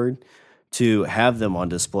recovered, to have them on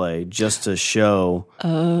display just to show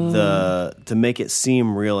to make it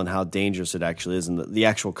seem real and how dangerous it actually is, and the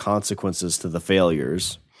actual consequences to the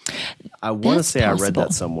failures. I want to say possible. I read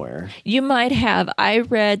that somewhere. You might have. I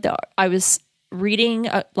was reading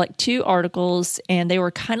 2 articles, and they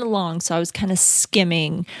were kind of long, so I was kind of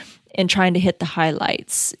skimming and trying to hit the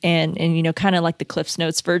highlights and kind of like the Cliff's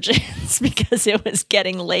Notes versions because it was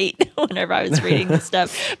getting late whenever I was reading the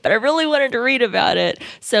stuff. But I really wanted to read about it.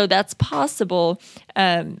 So that's possible.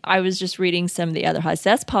 I was just reading some of the other highlights.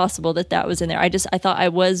 That's possible that was in there. I thought, I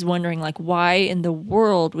was wondering, why in the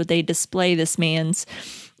world would they display this man's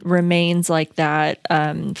remains like that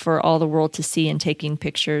for all the world to see, and taking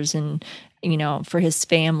pictures and for his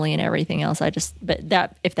family and everything else. But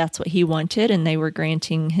if that's what he wanted, and they were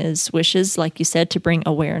granting his wishes, like you said, to bring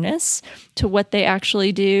awareness to what they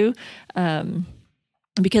actually do.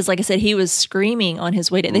 Because like I said, he was screaming on his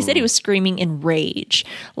way down. They said he was screaming in rage.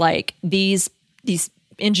 These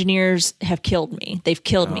engineers have killed me. They've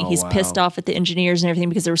killed me. He's pissed off at the engineers and everything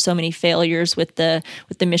because there were so many failures with the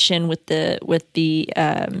mission, with the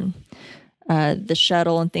the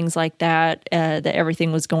shuttle and things like that, that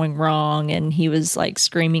everything was going wrong, and he was like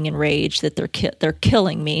screaming in rage that they're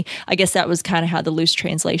killing me. I guess that was kind of how the loose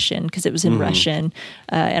translation, because it was in Russian,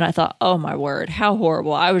 and I thought, oh my word, how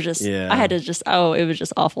horrible! I was just, I had to just, it was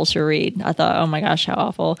just awful to read. I thought, oh my gosh, how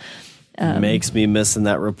awful. Makes me missing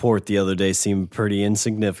that report the other day seem pretty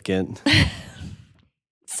insignificant.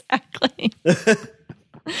 Exactly.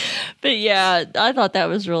 But yeah, I thought that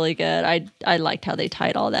was really good. I liked how they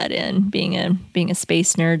tied all that in, being a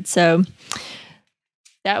space nerd. So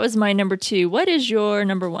that was my number 2. What is your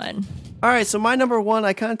number 1? All right, so my number 1,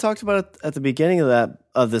 I kind of talked about it at the beginning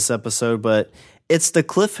of this episode, but it's the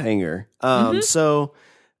cliffhanger. So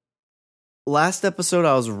last episode,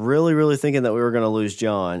 I was really, really thinking that we were going to lose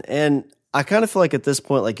John, and I kind of feel like at this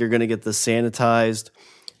point, like you're going to get this sanitized.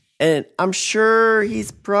 And I'm sure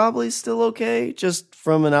he's probably still okay, just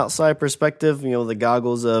from an outside perspective, the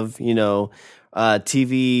goggles of,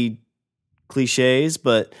 TV cliches.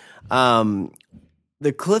 But the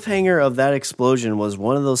cliffhanger of that explosion was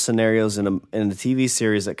one of those scenarios in a TV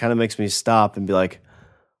series that kind of makes me stop and be like,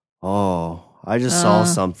 oh, I just saw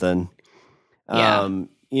something. Yeah.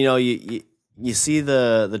 You see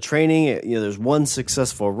the training, there's one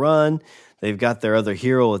successful run. They've got their other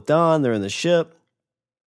hero with Don. They're in the ship.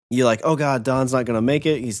 You're like, oh God, Don's not going to make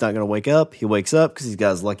it. He's not going to wake up. He wakes up because he's got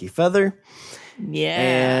his lucky feather. Yeah.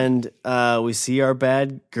 And we see our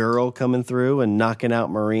bad girl coming through and knocking out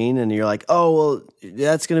Marine. And you're like, oh, well,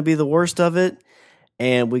 that's going to be the worst of it.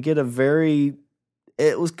 And we get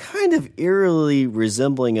it was kind of eerily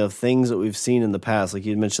resembling of things that we've seen in the past. Like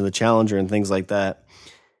you mentioned the Challenger and things like that.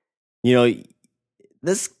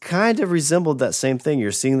 This kind of resembled that same thing.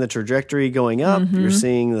 You're seeing the trajectory going up. Mm-hmm. You're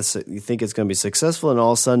seeing this. You think it's going to be successful, and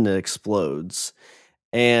all of a sudden it explodes.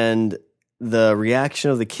 And the reaction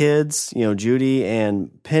of the kids, Judy and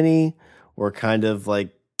Penny, were kind of like,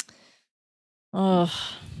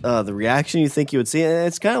 the reaction you think you would see. And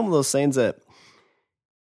it's kind of one of those things that,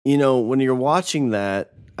 when you're watching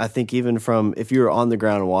that, I think even from if you were on the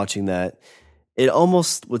ground watching that, it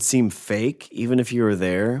almost would seem fake, even if you were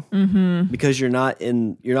there, because you're not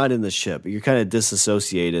in the ship. You're kind of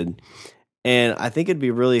disassociated, and I think it'd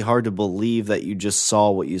be really hard to believe that you just saw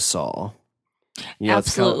what you saw.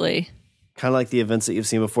 Absolutely, it's kind of like the events that you've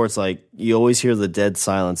seen before. It's like you always hear the dead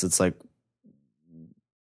silence. It's like,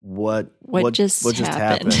 what just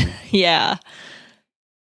happened? Yeah,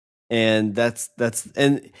 and that's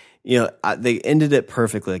they ended it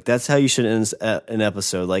perfectly. Like that's how you should end an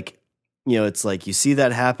episode. Like. It's like you see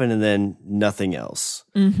that happen and then nothing else.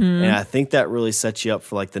 Mm-hmm. And I think that really sets you up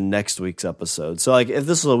for like the next week's episode. So like if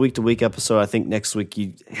this was a week-to-week episode, I think next week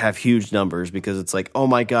you have huge numbers because it's like, oh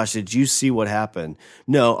my gosh, did you see what happened?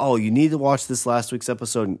 No. Oh, you need to watch this last week's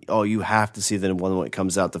episode. Oh, you have to see the one when it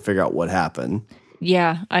comes out to figure out what happened.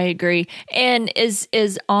 Yeah, I agree. And as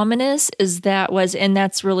ominous as that was, and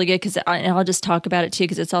that's really good because I'll just talk about it too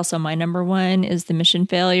because it's also my number 1 is the mission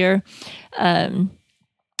failure.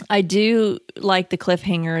 I do like the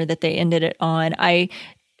cliffhanger that they ended it on. I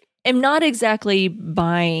am not exactly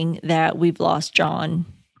buying that we've lost John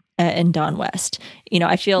and Don West.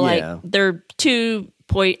 I feel like they're too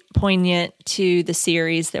poignant to the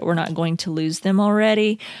series that we're not going to lose them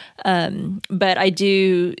already. But I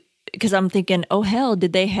do, because I'm thinking, oh hell,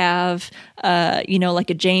 did they have, like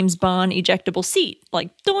a James Bond ejectable seat? Like,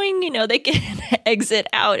 doing, they can exit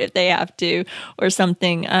out if they have to or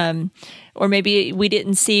something. Or maybe we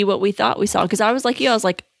didn't see what we thought we saw. Because I was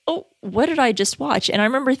like, oh, what did I just watch? And I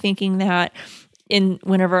remember thinking that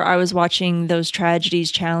whenever I was watching those tragedies,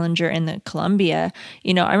 Challenger and the Columbia,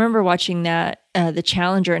 I remember watching that, the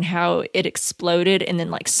Challenger and how it exploded and then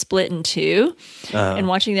like split in two and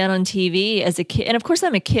watching that on TV as a kid. And of course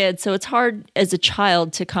I'm a kid, so it's hard as a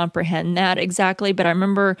child to comprehend that exactly. But I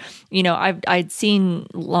remember, I'd seen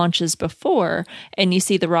launches before and you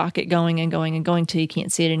see the rocket going and going and going till you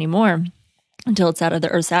can't see it anymore until it's out of the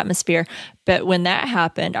Earth's atmosphere. But when that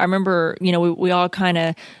happened, I remember, we all kind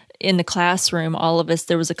of, in the classroom, all of us,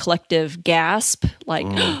 there was a collective gasp, like,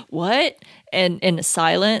 what? And a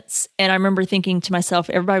silence. And I remember thinking to myself,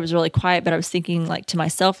 everybody was really quiet, but I was thinking like to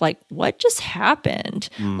myself, like, what just happened?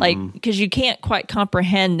 Like, because you can't quite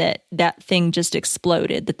comprehend that thing just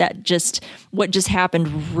exploded, what just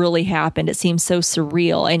happened really happened. It seems so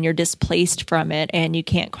surreal and you're displaced from it and you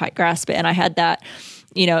can't quite grasp it. And I had that,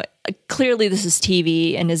 clearly this is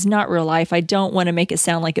TV and is not real life. I don't want to make it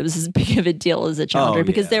sound like it was as big of a deal as it sounded,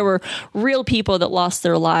 because there were real people that lost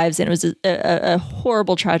their lives, and it was a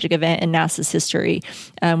horrible, tragic event in NASA's history,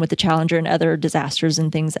 with the Challenger and other disasters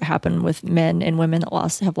and things that happen with men and women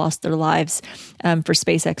that have lost their lives for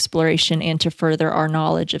space exploration and to further our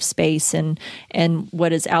knowledge of space and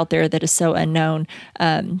what is out there that is so unknown.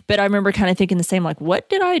 But I remember kind of thinking the same, like, what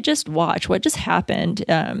did I just watch? What just happened?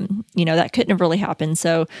 That couldn't have really happened.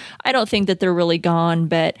 So I don't think that they're really gone,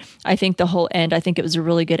 but I think the whole end, I think it was a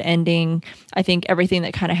really good ending. I think everything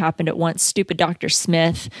that kind of happened at once, stupid Dr.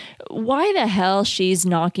 Smith, why the hell she's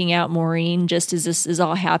knocking out Maureen just as this is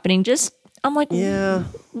all happening? I'm like, yeah,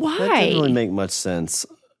 why? That didn't really make much sense.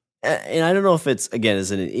 And I don't know if it's, again,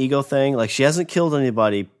 is it an ego thing? Like, she hasn't killed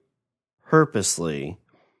anybody purposely,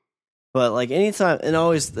 but like anytime, and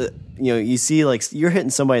always, you see, like, you're hitting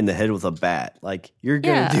somebody in the head with a bat, like, you're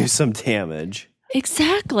going to do some damage.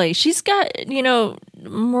 Exactly. She's got,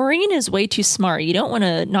 Maureen is way too smart. You don't want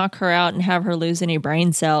to knock her out and have her lose any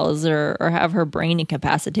brain cells or have her brain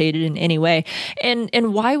incapacitated in any way.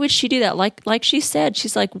 And why would she do that? Like she said,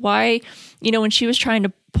 she's like, why, when she was trying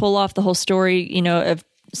to pull off the whole story, of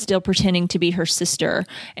still pretending to be her sister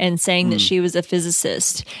and saying that she was a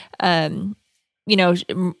physicist, Maureen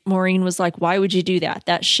was like, why would you do that?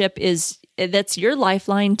 That ship that's your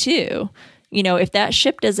lifeline too. If that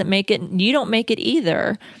ship doesn't make it, you don't make it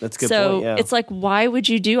either. That's a good so point, yeah. It's like, why would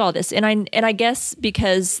you do all this? And I guess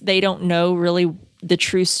because they don't know really the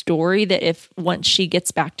true story, that if once she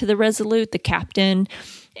gets back to the Resolute, the captain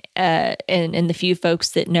and the few folks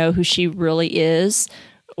that know who she really is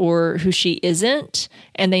or who she isn't,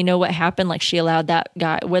 and they know what happened, like she allowed that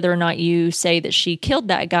guy, whether or not you say that she killed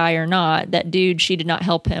that guy or not, that dude, she did not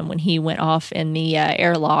help him when he went off in the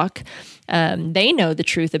airlock. They know the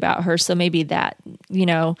truth about her. So maybe that,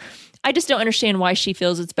 I just don't understand why she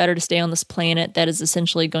feels it's better to stay on this planet that is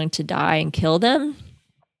essentially going to die and kill them.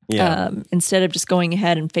 Yeah. Instead of just going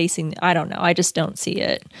ahead and facing, I don't know. I just don't see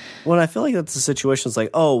it. Well, I feel like that's the situation. It's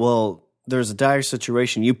like, oh, well, there's a dire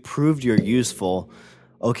situation. You proved you're useful.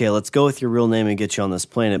 Okay, let's go with your real name and get you on this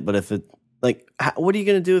planet. But if it, like, what are you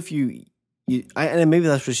going to do if and maybe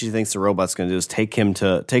that's what she thinks the robot's going to do, is take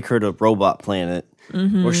her to Robot Planet,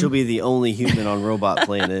 or she'll be the only human on Robot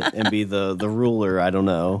Planet and be the ruler. I don't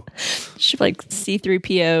know. She'll be like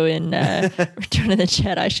C-3PO in Return of the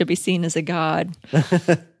Jedi. She'll be seen as a god.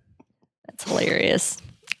 That's hilarious.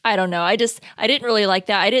 I don't know. I didn't really like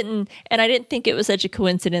that. I didn't think it was such a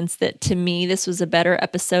coincidence that, to me, this was a better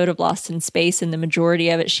episode of Lost in Space, and the majority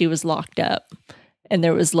of it she was locked up and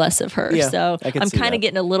there was less of her. Yeah, so I'm kind of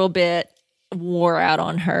getting a little bit wore out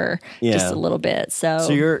on her, just a little bit. So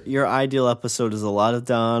your ideal episode is a lot of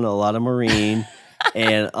Don, a lot of Maureen,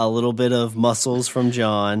 and a little bit of muscles from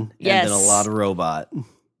John, and then a lot of robot.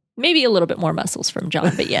 Maybe a little bit more muscles from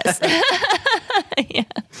John, but yes.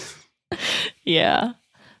 Yeah.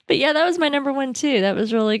 But yeah, that was my number one too. That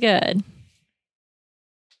was really good.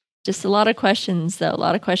 Just a lot of questions, though. A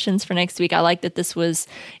lot of questions for next week. I like that this was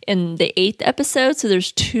in the 8th episode, so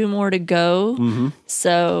there's 2 more to go. Mm-hmm.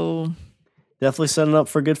 So definitely setting up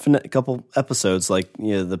for a good couple episodes, like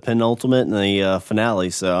the penultimate and the finale.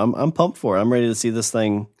 So I'm pumped for it. I'm ready to see this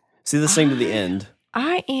thing to the end.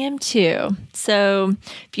 I am too. So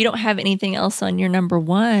if you don't have anything else on your number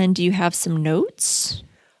 1, do you have some notes?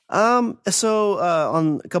 On a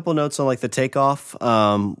couple of notes on like the takeoff,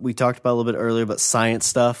 we talked about a little bit earlier, but science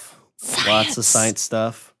stuff, lots of science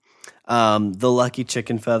stuff. The lucky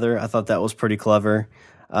chicken feather, I thought that was pretty clever.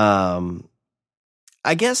 I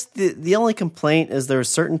guess the only complaint is there are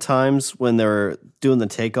certain times when they're doing the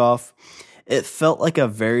takeoff, it felt like a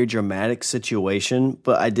very dramatic situation,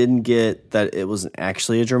 but I didn't get that it was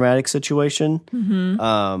actually a dramatic situation. Mm-hmm.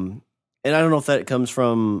 And I don't know if that comes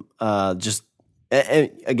from just.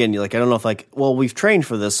 And again, you're like, I don't know if we've trained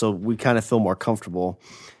for this, so we kind of feel more comfortable.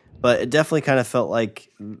 But it definitely kind of felt like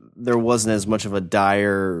there wasn't as much of a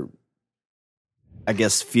dire, I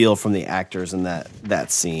guess, feel from the actors in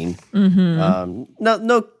that scene. Mm-hmm.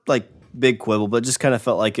 No, like big quibble, but just kind of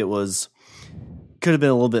felt like could have been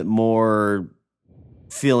a little bit more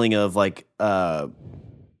feeling of like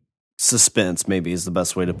suspense. Maybe is the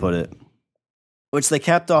best way to put it. Which they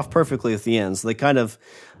capped off perfectly at the end. So they kind of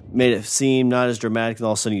made it seem not as dramatic, and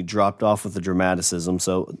all of a sudden you dropped off with the dramaticism.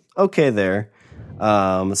 So, okay there.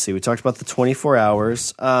 Let's see. We talked about the 24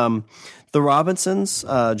 hours. The Robinsons,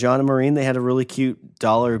 John and Maureen, they had a really cute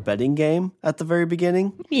dollar betting game at the very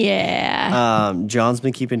beginning. Yeah. John's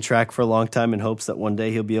been keeping track for a long time in hopes that one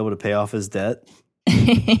day he'll be able to pay off his debt.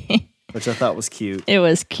 which I thought was cute. It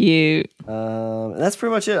was cute. And that's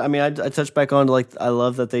pretty much it. I mean, I touched back on to, like, I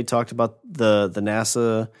love that they talked about the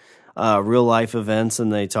NASA real life events,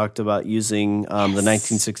 and they talked about using the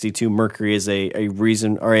 1962 Mercury as a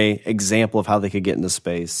reason or a example of how they could get into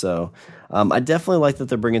space. So I definitely like that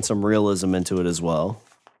they're bringing some realism into it as well.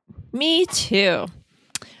 Me too.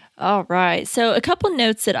 All right. So a couple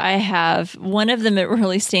notes that I have. One of them that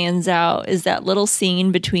really stands out is that little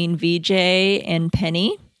scene between VJ and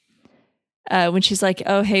Penny. When she's like,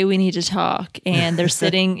 oh, hey, we need to talk. And they're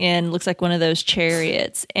sitting in, looks like one of those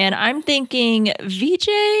chariots. And I'm thinking, VJ,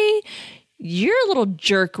 you're a little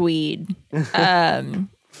jerkweed.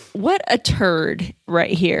 What a turd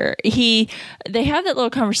right here. They have that little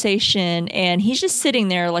conversation, and he's just sitting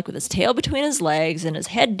there like with his tail between his legs and his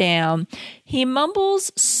head down. He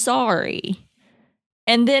mumbles, sorry.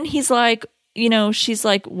 And then he's like, she's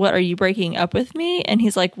like, what, are you breaking up with me? And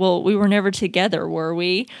he's like, well, we were never together, were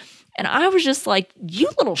we? And I was just like, you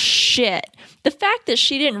little shit. The fact that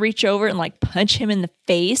she didn't reach over and like punch him in the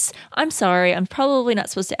face. I'm sorry. I'm probably not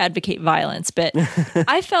supposed to advocate violence, but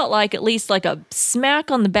I felt like at least like a smack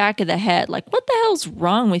on the back of the head. Like, what the hell's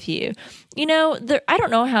wrong with you? I don't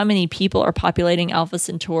know how many people are populating Alpha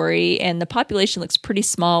Centauri, and the population looks pretty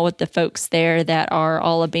small with the folks there that are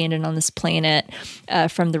all abandoned on this planet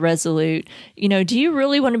from the Resolute. Do you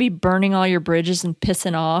really want to be burning all your bridges and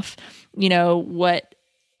pissing off, what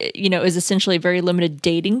is essentially a very limited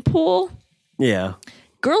dating pool? Yeah.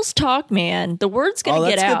 Girls talk, man. The word's going to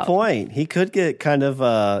get out. That's a good point. He could get kind of,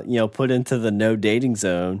 put into the no dating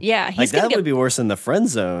zone. Yeah. That would be worse than the friend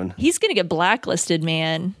zone. He's going to get blacklisted,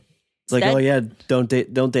 man. It's like, don't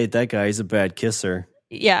date that guy. He's a bad kisser.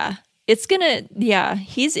 Yeah.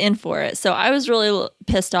 He's in for it. So I was really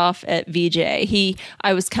pissed off at VJ.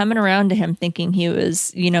 I was coming around to him thinking he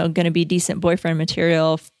was, going to be decent boyfriend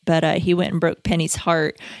material, but he went and broke Penny's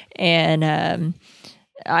heart, and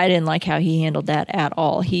I didn't like how he handled that at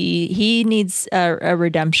all. He needs a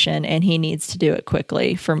redemption, and he needs to do it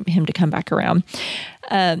quickly for him to come back around.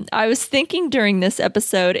 I was thinking during this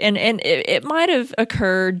episode, and it might have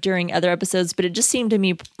occurred during other episodes, but it just seemed to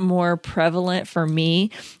me more prevalent for me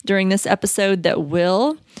during this episode that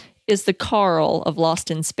Will is the Carl of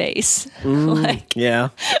Lost in Space. Yeah.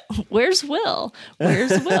 Where's Will?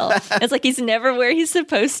 It's like he's never where he's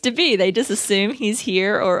supposed to be. They just assume he's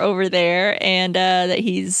here or over there, and that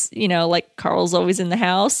he's, like Carl's always in the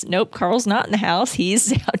house. Nope, Carl's not in the house.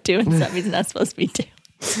 He's out doing something he's not supposed to be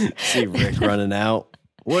doing. See Rick running out.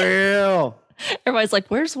 Will. Everybody's like,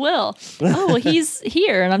 where's Will? Oh, well, he's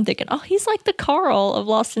here. And I'm thinking, oh, he's like the Carl of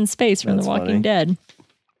Lost in Space from The Walking Dead.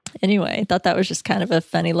 Anyway, I thought that was just kind of a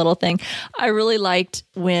funny little thing. I really liked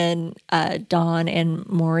when Dawn and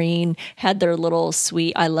Maureen had their little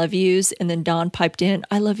sweet I love yous, and then Dawn piped in,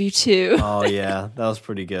 I love you too. Oh, yeah. That was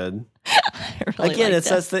pretty good. Really Again,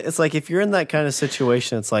 it's like if you're in that kind of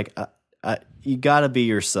situation, it's like you got to be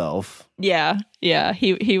yourself. Yeah,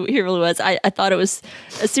 he really was. I thought it was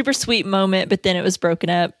a super sweet moment, but then it was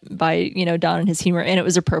broken up by Don and his humor, and it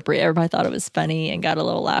was appropriate. Everybody thought it was funny and got a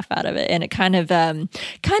little laugh out of it, and it kind of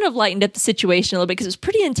lightened up the situation a little bit because it was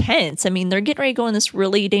pretty intense. I mean, they're getting ready to go on this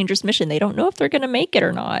really dangerous mission. They don't know if they're going to make it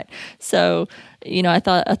or not. So I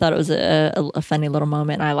thought it was a funny little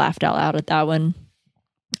moment. And I laughed out loud at that one.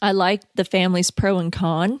 I liked the family's pro and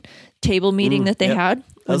con table meeting that they had.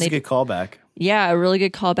 That was a good callback. Yeah, a really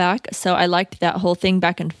good callback. So I liked that whole thing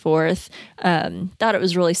back and forth. Thought it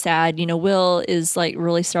was really sad. Will is like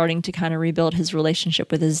really starting to kind of rebuild his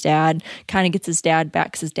relationship with his dad, kind of gets his dad back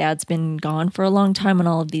because his dad's been gone for a long time on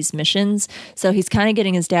all of these missions. So he's kind of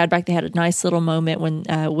getting his dad back. They had a nice little moment when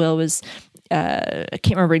Will was, I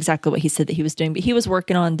can't remember exactly what he said that he was doing, but he was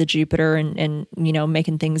working on the Jupiter and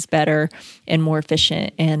making things better and more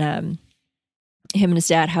efficient. And, him and his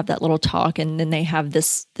dad have that little talk, and then they have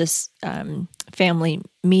this family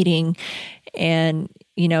meeting, and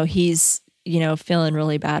he's feeling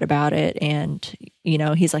really bad about it, and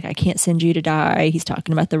he's like, I can't send you to die. He's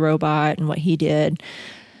talking about the robot and what he did.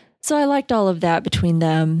 So I liked all of that between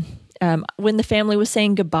them. When the family was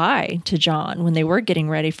saying goodbye to John, when they were getting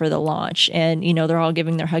ready for the launch, and they're all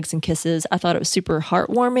giving their hugs and kisses, I thought it was super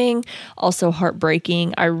heartwarming, also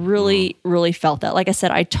heartbreaking. I really, really felt that. Like I said,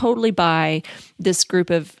 I totally buy this group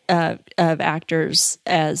of actors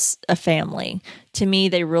as a family. To me,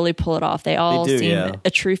 they really pull it off. They all seem a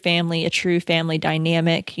true family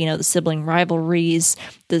dynamic. The sibling rivalries,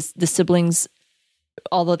 the siblings.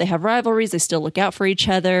 Although they have rivalries, they still look out for each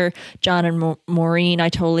other. John and Maureen, I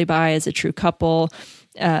totally buy as a true couple.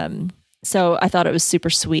 So I thought it was super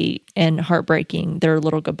sweet and heartbreaking, their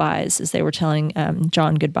little goodbyes as they were telling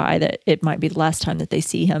John goodbye, that it might be the last time that they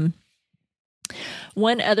see him.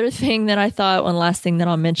 One other thing that I thought, one last thing that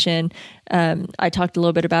I'll mention, I talked a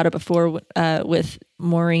little bit about it before with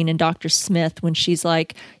Maureen and Dr. Smith when she's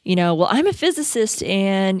like, well, I'm a physicist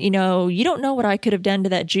and, you don't know what I could have done to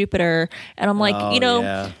that Jupiter. And I'm like,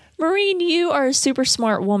 yeah. Maureen, you are a super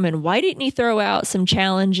smart woman. Why didn't you throw out some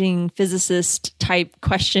challenging physicist type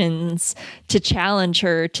questions to challenge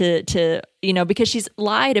her to because she's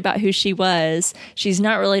lied about who she was. She's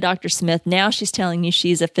not really Dr. Smith. Now she's telling you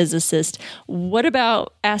she's a physicist. What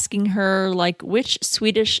about asking her, like, which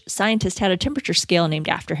Swedish scientist had a temperature scale named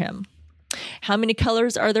after him? How many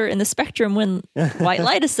colors are there in the spectrum when white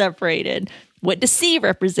light is separated? What does C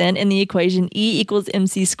represent in the equation E equals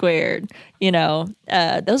MC squared?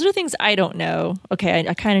 Those are things I don't know. Okay,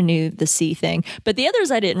 I kind of knew the C thing, but the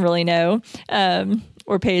others I didn't really know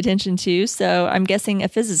or pay attention to. So I'm guessing a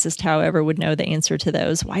physicist, however, would know the answer to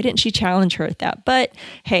those. Why didn't she challenge her at that? But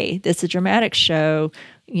hey, this is a dramatic show.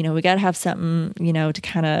 We got to have something, to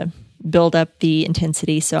kind of build up the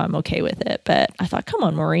intensity, so I'm okay with it. But I thought, come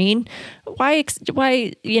on, Maureen, why,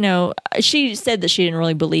 she said that she didn't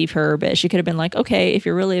really believe her, but she could have been like, okay, if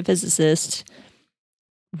you're really a physicist,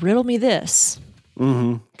 riddle me this.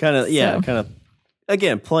 Mm-hmm. Kind of,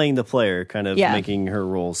 again, playing the player, kind of making her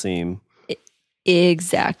role seem.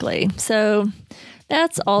 Exactly. So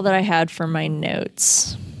that's all that I had for my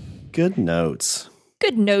notes. Good notes.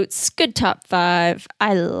 Good notes. Good top 5.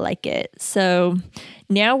 I like it. So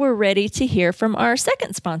now we're ready to hear from our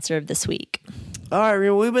second sponsor of this week. All right,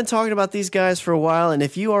 we've been talking about these guys for a while, and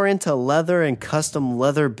if you are into leather and custom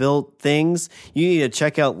leather built things, you need to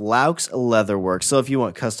check out Laux Leatherworks. So if you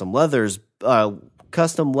want custom leathers,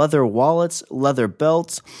 custom leather wallets, leather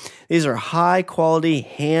belts, these are high quality,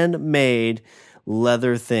 handmade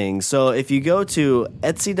leather things. So if you go to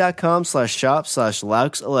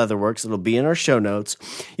etsy.com/shop/Laux Leatherworks, it'll be in our show notes.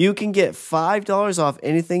 You can get $5 off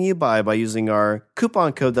anything you buy by using our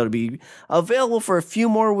coupon code that'll be available for a few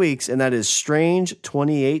more weeks, and that is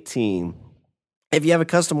STRANGE2018. If you have a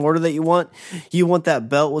custom order that you want that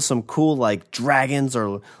belt with some cool like dragons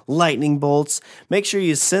or lightning bolts, make sure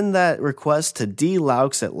you send that request to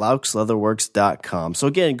dlaux@lauxleatherworks.com. So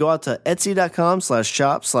again, go out to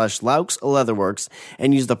etsy.com/shop/Laux Leatherworks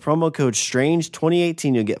and use the promo code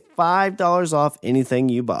STRANGE2018. You'll get $5 off anything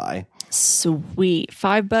you buy. Sweet.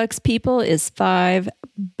 $5, people, is $5.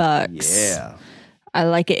 Yeah. I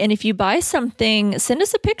like it. And if you buy something, send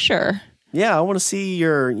us a picture. Yeah, I want to see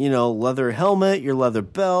your, leather helmet, your leather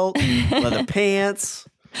belt, leather pants.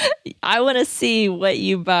 I want to see what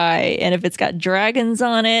you buy. And if it's got dragons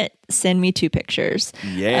on it, send me 2 pictures.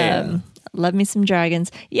 Yeah. Love me some dragons.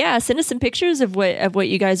 Yeah, send us some pictures of what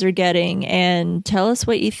you guys are getting and tell us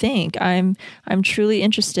what you think. I'm truly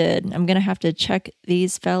interested. I'm going to have to check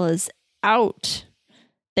these fellas out.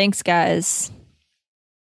 Thanks, guys.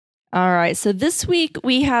 All right, so this week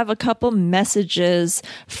we have a couple messages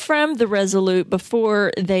from the Resolute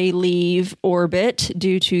before they leave orbit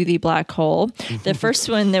due to the black hole. The first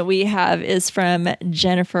one that we have is from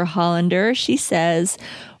Jennifer Hollander. She says,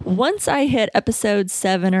 once I hit episode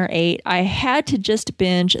 7 or 8, I had to just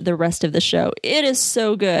binge the rest of the show. It is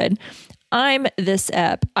so good. I'm this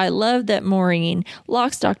ep. I love that Maureen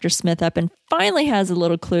locks Dr. Smith up and finally has a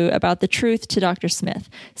little clue about the truth to Dr. Smith.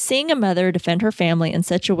 Seeing a mother defend her family in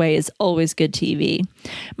such a way is always good TV.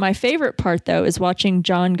 My favorite part, though, is watching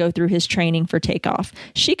John go through his training for takeoff.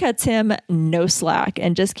 She cuts him no slack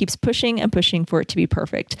and just keeps pushing and pushing for it to be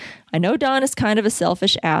perfect. I know Don is kind of a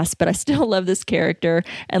selfish ass, but I still love this character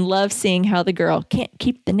and love seeing how the girl can't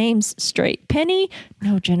keep the names straight. Penny?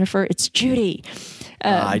 No, Jennifer, it's Judy.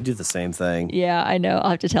 I do the same thing. Yeah, I know. I'll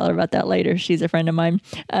have to tell her about that later. She's a friend of mine.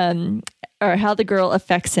 Or how the girl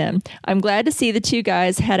affects him. I'm glad to see the 2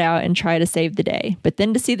 guys head out and try to save the day. But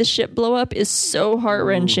then to see the ship blow up is so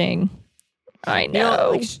heart-wrenching. I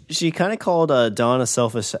know. She kind of called Don a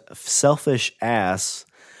selfish ass.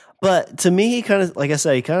 But to me, he kind of, like I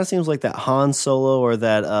said, he kind of seems like that Han Solo or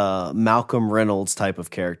that Malcolm Reynolds type of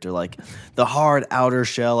character. Like the hard outer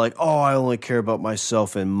shell, like, oh, I only care about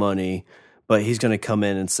myself and money. But he's going to come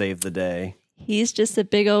in and save the day. He's just a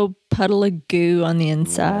big old puddle of goo on the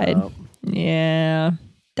inside. Yeah,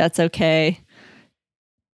 that's okay.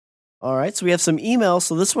 All right, so we have some emails.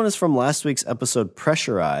 So this one is from last week's episode,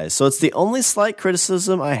 Pressurized. So it's the only slight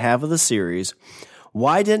criticism I have of the series.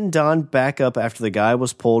 Why didn't Don back up after the guy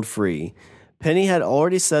was pulled free? Penny had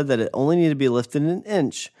already said that it only needed to be lifted an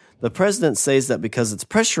inch. The president says that because it's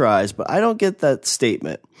pressurized, but I don't get that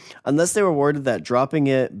statement. Unless they were worried that dropping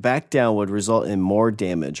it back down would result in more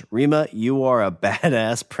damage. Rima, you are a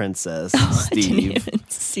badass princess, Steve. I didn't even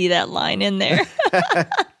see that line in there.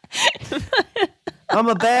 I'm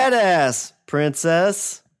a badass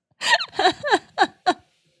princess.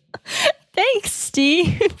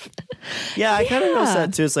 Steve. Yeah, I kind of noticed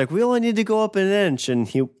that too. It's like, we only need to go up an inch, and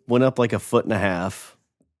he went up like 1.5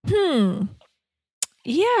 feet.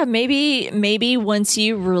 Yeah, maybe once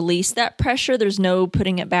you release that pressure, there's no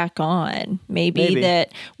putting it back on. Maybe.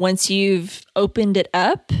 That once you've opened it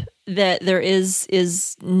up, that there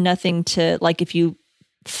is nothing to, like, if you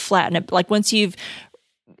flatten it, like once you've,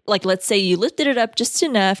 like, let's say you lifted it up just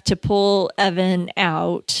enough to pull Evan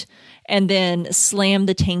out and then slam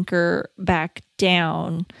the tanker back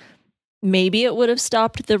down, maybe it would have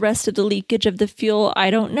stopped the rest of the leakage of the fuel.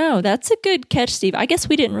 I don't know. That's a good catch, Steve. I guess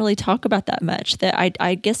we didn't really talk about that much. That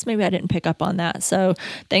I guess maybe I didn't pick up on that. So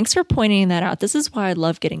thanks for pointing that out. This is why I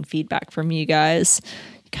love getting feedback from you guys.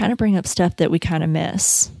 You kind of bring up stuff that we kind of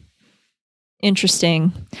miss.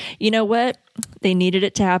 Interesting. You know what? They needed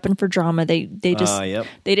it to happen for drama. They just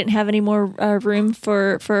they didn't have any more room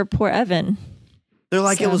for poor Evan. They're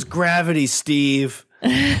like, it was gravity, Steve.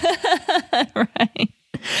 Right.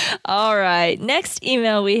 All right. Next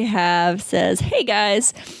email we have says, "Hey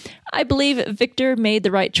guys, I believe Victor made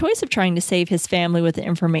the right choice of trying to save his family with the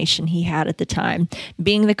information he had at the time.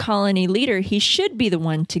 Being the colony leader, he should be the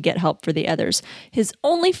one to get help for the others. His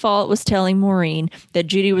only fault was telling Maureen that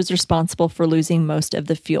Judy was responsible for losing most of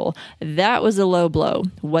the fuel. That was a low blow.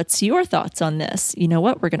 What's your thoughts on this?" You know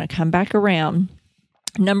what? We're going to come back around.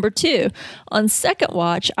 Number 2, on second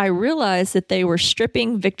watch, I realized that they were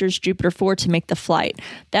stripping Victor's Jupiter 4 to make the flight.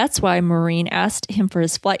 That's why Maureen asked him for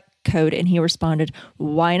his flight code, and he responded,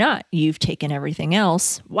 "Why not? You've taken everything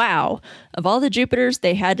else." Wow. Of all the Jupiters,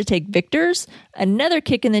 they had to take Victor's? Another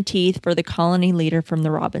kick in the teeth for the colony leader from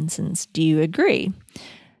the Robinsons. Do you agree?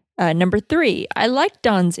 Number 3, I liked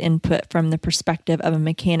Don's input from the perspective of a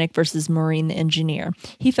mechanic versus Maureen, the engineer.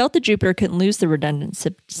 He felt the Jupiter couldn't lose the redundant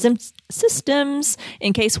systems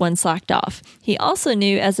in case one slacked off. He also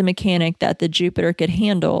knew as a mechanic that the Jupiter could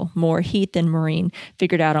handle more heat than Maureen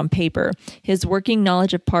figured out on paper. His working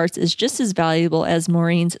knowledge of parts is just as valuable as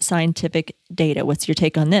Maureen's scientific data. What's your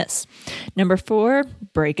take on this? Number 4,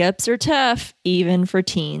 breakups are tough, even for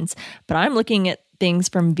teens. But I'm looking at things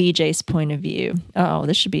from VJ's point of view. Oh,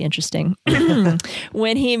 this should be interesting.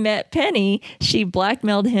 When he met Penny, she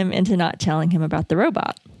blackmailed him into not telling him about the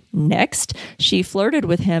robot. Next, she flirted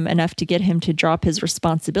with him enough to get him to drop his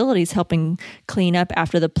responsibilities helping clean up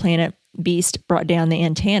after the planet beast brought down the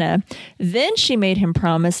antenna. Then she made him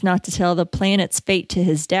promise not to tell the planet's fate to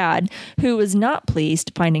his dad, who was not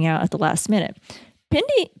pleased finding out at the last minute.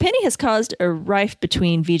 Penny has caused a rift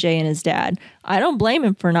between VJ and his dad. I don't blame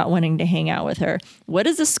him for not wanting to hang out with her. What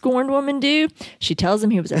does a scorned woman do? She tells him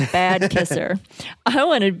he was a bad kisser. I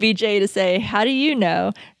wanted VJ to say, "How do you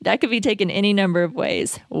know?" That could be taken any number of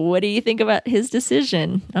ways. What do you think about his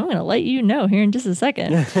decision? I'm going to let you know here in just a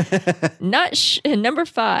second. Number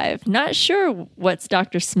 5, not sure what's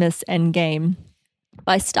Dr. Smith's end game.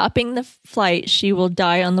 By stopping the flight, she will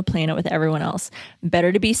die on the planet with everyone else.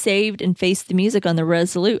 Better to be saved and face the music on the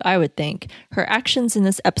Resolute, I would think. Her actions in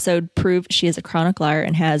this episode prove she is a chronic liar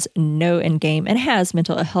and has no endgame and has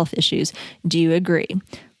mental health issues. Do you agree?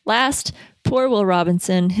 Last, poor Will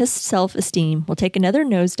Robinson, his self-esteem will take another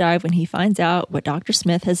nosedive when he finds out what Dr.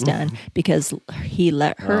 Smith has done because he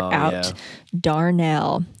let her out. Yeah.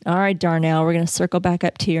 Darnell. All right, Darnell, we're going to circle back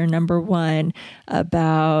up to your number 1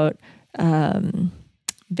 about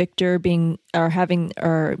Victor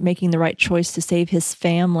making the right choice to save his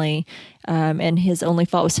family, and his only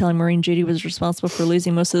fault was telling Maureen Judy was responsible for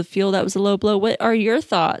losing most of the fuel. That was a low blow. What are your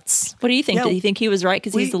thoughts? What do you think? Yeah, do you think he was right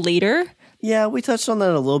because he's the leader? Yeah, we touched on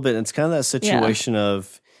that a little bit. It's kind of that situation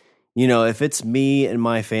of, if it's me and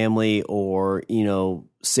my family, or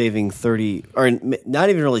saving 30, or not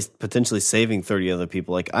even really potentially saving 30 other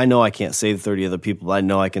people. Like, I know I can't save 30 other people, but I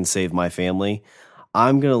know I can save my family.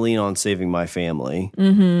 I'm going to lean on saving my family.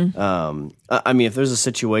 Mm-hmm. I mean, if there's a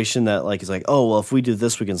situation that is like, oh, well, if we do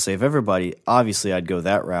this, we can save everybody. Obviously, I'd go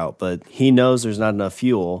that route. But he knows there's not enough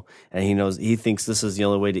fuel, and he thinks this is the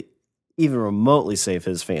only way to even remotely save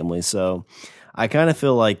his family. So I kind of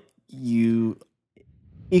feel like you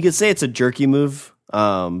could say it's a jerky move,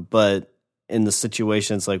 but in the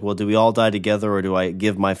situation, it's like, well, do we all die together, or do I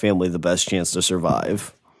give my family the best chance to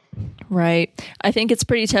survive? Right. I think it's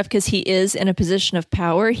pretty tough because he is in a position of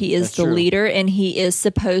power. He is the leader, and he is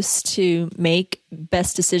supposed to make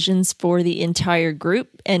best decisions for the entire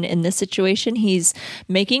group. And in this situation, he's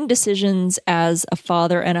making decisions as a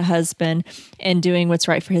father and a husband and doing what's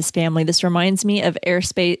right for his family. This reminds me of Air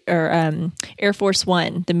Force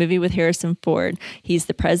One, the movie with Harrison Ford. He's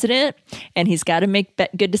the president and he's got to make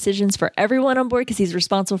good decisions for everyone on board because he's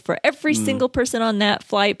responsible for every single person on that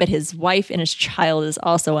flight, but his wife and his child is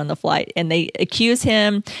also on the flight. And they accuse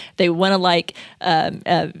him. They want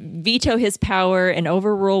to veto his power and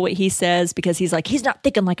overrule what he says because he's like, he's not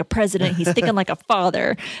thinking like a president. He's thinking like a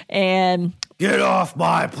father. And get off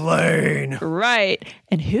my plane. Right.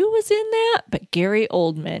 And who was in that? But Gary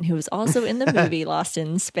Oldman, who was also in the movie Lost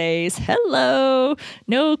in Space. Hello.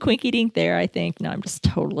 No quinky dink there, I think. No, I'm just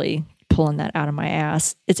totally pulling that out of my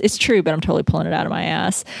ass. It's true, but I'm totally pulling it out of my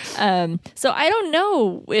ass. So I don't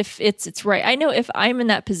know if it's right. I know if I'm in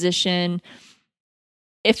that position,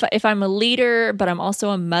 if I'm a leader, but I'm also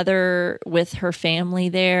a mother with her family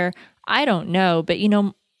there, I don't know. But,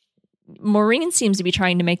 Maureen seems to be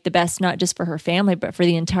trying to make the best, not just for her family, but for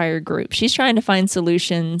the entire group. She's trying to find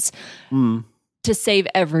solutions to save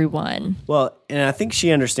everyone. Well, and I think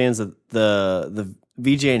she understands that the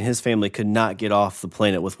VJ and his family could not get off the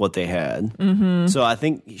planet with what they had. Mm-hmm. So I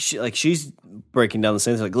think she's breaking down the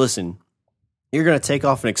same thing. Like, listen, you're going to take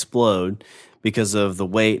off and explode because of the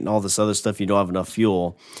weight and all this other stuff. You don't have enough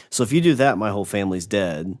fuel. So if you do that, my whole family's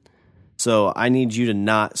dead. So I need you to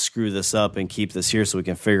not screw this up and keep this here so we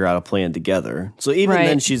can figure out a plan together. So even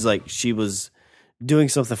then, she's like, she was doing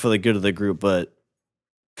something for the good of the group, but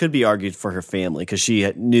could be argued for her family because she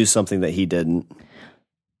knew something that he didn't.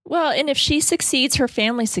 Well, and if she succeeds, her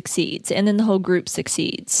family succeeds, and then the whole group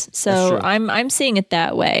succeeds. So I'm seeing it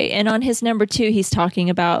that way. And on his number 2, he's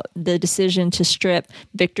talking about the decision to strip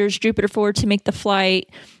Victor's Jupiter forward to make the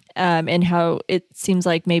flight, and how it seems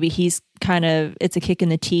like maybe he's it's a kick in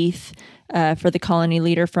the teeth for the colony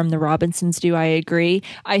leader from the Robinsons. Do I agree?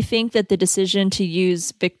 I think that the decision to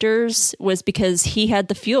use Victor's was because he had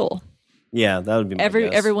the fuel. Yeah, that would be my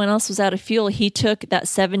guess. Everyone else was out of fuel. He took that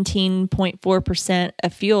 17.4%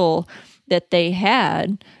 of fuel that they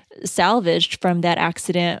had salvaged from that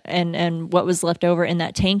accident and what was left over in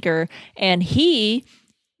that tanker, and he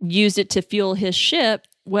used it to fuel his ship.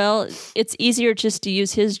 Well, it's easier just to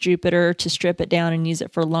use his Jupiter to strip it down and use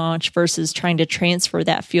it for launch versus trying to transfer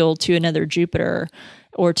that fuel to another Jupiter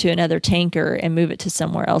or to another tanker and move it to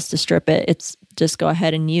somewhere else to strip it. It's just go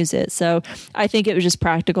ahead and use it. So I think it was just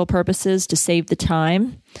practical purposes to save the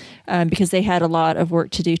time because they had a lot of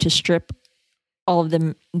work to do to strip all of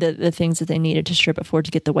the things that they needed to strip it for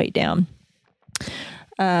to get the weight down.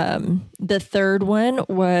 The third one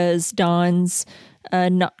was Don's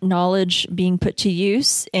knowledge being put to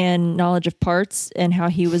use and knowledge of parts and how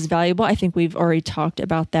he was valuable. I think we've already talked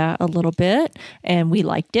about that a little bit, and we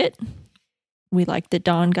liked it. We liked that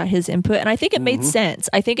Don got his input, and I think it made sense.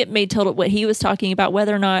 I think it made total what he was talking about,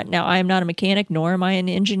 whether or not, now I am not a mechanic, nor am I an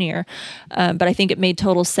engineer, but I think it made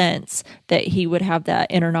total sense that he would have that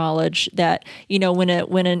inner knowledge that, when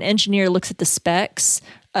an engineer looks at the specs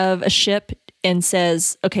of a ship and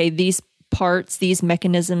says, okay, these parts, these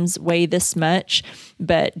mechanisms weigh this much,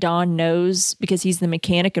 but Don knows because he's the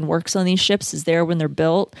mechanic and works on these ships, is there when they're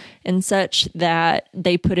built and such, that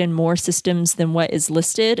they put in more systems than what is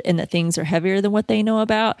listed and that things are heavier than what they know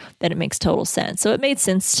about, that it makes total sense. So it made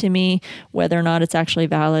sense to me whether or not it's actually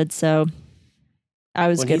valid. So I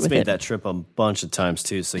was good with it. He's made that trip a bunch of times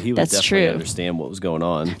too, so he would definitely understand what was going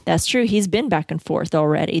on. That's true. He's been back and forth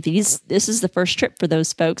already. This is the first trip for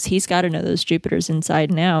those folks. He's got to know those Jupiters inside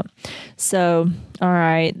and out. So, all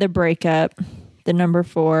right, the breakup, the number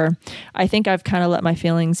 4. I think I've kind of let my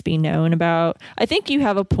feelings be known about. I think you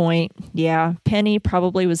have a point. Yeah, Penny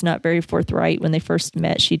probably was not very forthright when they first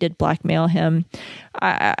met. She did blackmail him.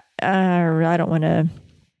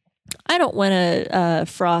 I don't want to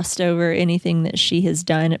frost over anything that she has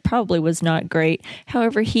done. It probably was not great.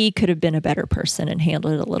 However, he could have been a better person and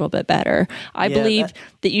handled it a little bit better. I believe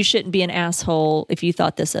that you shouldn't be an asshole if you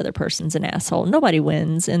thought this other person's an asshole. Nobody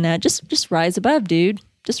wins in that. Just rise above, dude.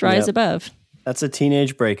 Just rise above. That's a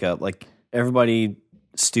teenage breakup. Like, everybody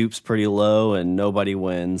stoops pretty low and nobody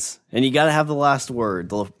wins. And you got to have the last word.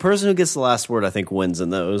 The person who gets the last word, I think, wins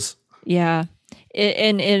in those. Yeah.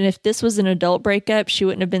 And if this was an adult breakup, she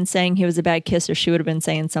wouldn't have been saying he was a bad kisser. She would have been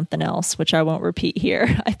saying something else, which I won't repeat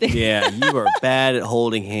here. I think. Yeah, you are bad at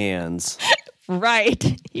holding hands.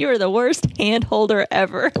 Right. You are the worst hand holder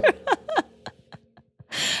ever.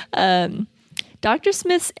 Dr.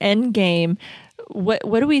 Smith's endgame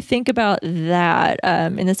what do we think about that?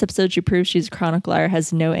 In this episode, she proves she's a chronic liar,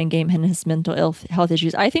 has no endgame, and has mental health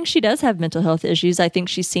issues. I think she does have mental health issues. I think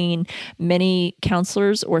she's seen many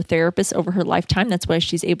counselors or therapists over her lifetime. That's why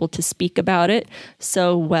she's able to speak about it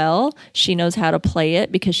so well. She knows how to play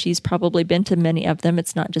it because she's probably been to many of them.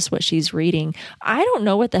 It's not just what she's reading. I don't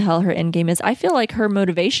know what the hell her endgame is. I feel like her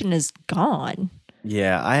motivation is gone.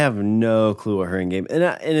 Yeah, I have no clue what her endgame. And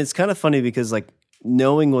it's kind of funny because like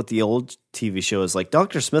knowing what the old TV show is like,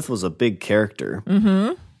 Dr. Smith was a big character.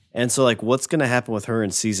 Mm-hmm. And so like what's going to happen with her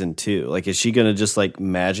in season 2? Like is she going to just like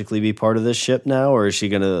magically be part of this ship now, or is she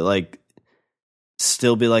going to like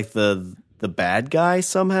still be like the bad guy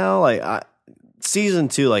somehow? Like season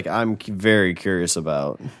 2, like I'm very curious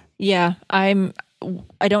about. Yeah,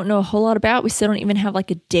 I don't know a whole lot about. We still don't even have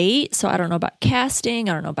like a date, so I don't know about casting.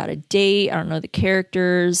 I don't know about a date. I don't know the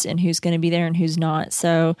characters and who's going to be there and who's not.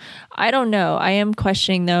 So I don't know. I am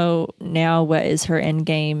questioning though now what is her end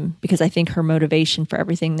game, because I think her motivation for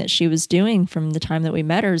everything that she was doing from the time that we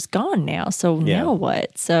met her is gone now. So now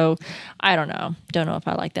what? So I don't know. Don't know if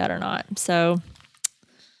I like that or not. So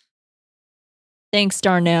thanks,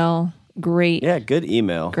 Darnell. Great. Yeah, good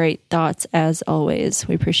email. Great thoughts as always.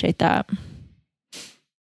 We appreciate that.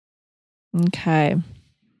 Okay.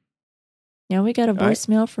 Now we got a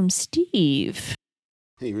voicemail from Steve.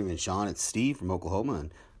 Hey, Reuben and Sean, it's Steve from Oklahoma,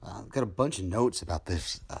 and I've got a bunch of notes about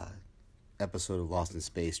this episode of Lost in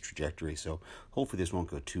Space Trajectory, so hopefully this won't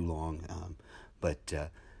go too long. But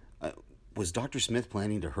was Dr. Smith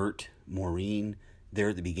planning to hurt Maureen there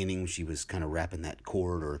at the beginning when she was kind of wrapping that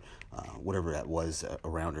cord or whatever that was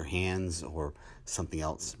around her hands, or something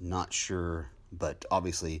else? Not sure, but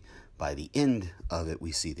obviously by the end of it,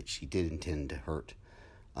 we see that she did intend to hurt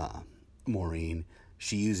Maureen.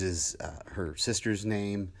 She uses her sister's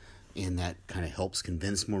name, and that kind of helps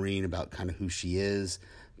convince Maureen about kind of who she is.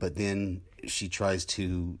 But then she tries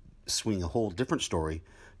to swing a whole different story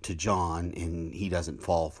to John, and he doesn't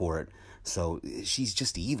fall for it. So she's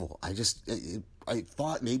just evil. I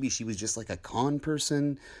thought maybe she was just like a con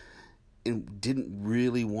person and didn't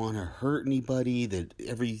really want to hurt anybody, that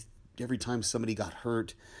every time somebody got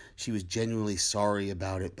hurt, she was genuinely sorry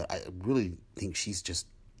about it. But I really think she's just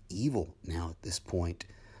evil now at this point.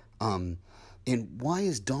 And why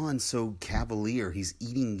is Don so cavalier? He's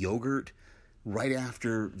eating yogurt right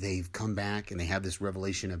after they've come back and they have this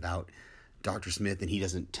revelation about Dr. Smith, and he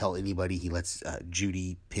doesn't tell anybody. He lets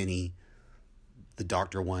Judy, Penny, the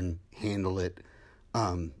doctor one, handle it.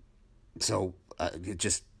 So it's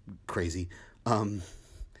just crazy.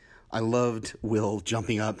 I loved Will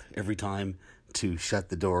jumping up every time to shut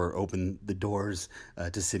the door, open the doors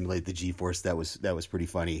to simulate the G-force. That was pretty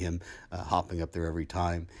funny. Him hopping up there every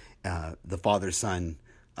time. The father-son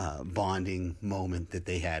bonding moment that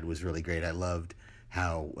they had was really great. I loved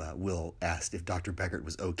how Will asked if Dr. Beckert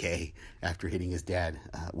was okay after hitting his dad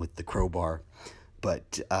with the crowbar.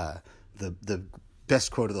 But the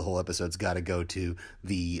best quote of the whole episode's got to go to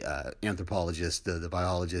the anthropologist, the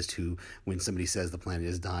biologist, who, when somebody says the planet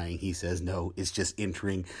is dying, he says, no, it's just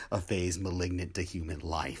entering a phase malignant to human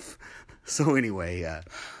life. So anyway,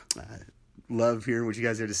 love hearing what you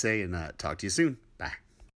guys have to say, and talk to you soon. Bye.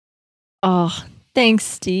 Oh, thanks,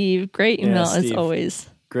 Steve. Great email as always.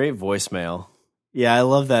 Great voicemail. Yeah, I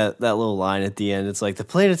love that little line at the end. It's like, the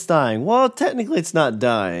planet's dying. Well, technically it's not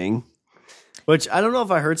dying. Which I don't know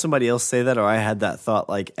if I heard somebody else say that, or I had that thought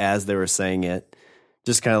like as they were saying it.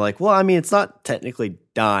 Just kind of like, well, I mean, it's not technically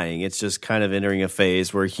dying. It's just kind of entering a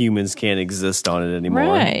phase where humans can't exist on it anymore.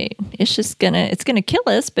 Right. It's just gonna kill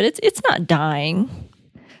us, but it's not dying.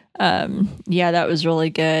 Yeah, that was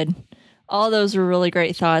really good. All those were really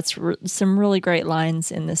great thoughts. Some really great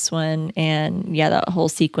lines in this one, and yeah, that whole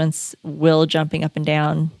sequence, Will jumping up and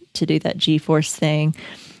down to do that G-force thing.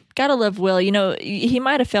 Gotta love Will. You know, he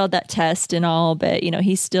might have failed that test and all, but, you know,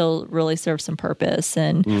 he still really serves some purpose.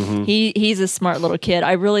 And he's a smart little kid.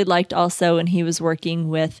 I really liked also when he was working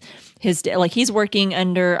with his, like he's working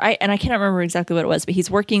under, I can't remember exactly what it was, but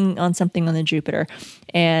he's working on something on the Jupiter.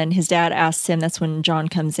 And his dad asks him, that's when John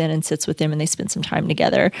comes in and sits with him and they spend some time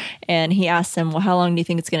together. And he asks him, well, how long do you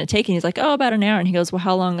think it's going to take? And he's like, oh, about an hour. And he goes, well,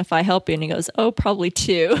 how long if I help you? And he goes, oh, probably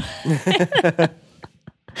 2.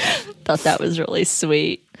 Thought that was really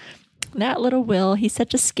sweet. That little Will, he's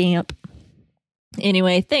such a scamp.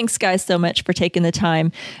 Anyway, thanks guys so much for taking the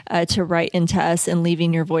time to write into us and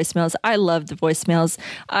leaving your voicemails. I love the voicemails.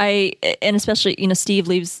 And especially, you know, Steve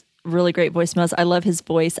leaves really great voicemails. I love his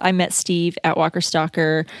voice. I met Steve at Walker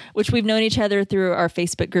Stalker, which we've known each other through our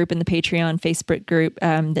Facebook group and the Patreon Facebook group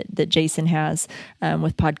that Jason has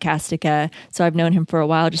with Podcastica. So I've known him for a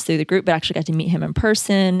while just through the group, but actually got to meet him in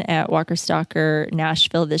person at Walker Stalker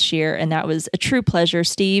Nashville this year, and that was a true pleasure.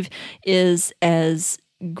 Steve is as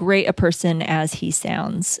great a person as he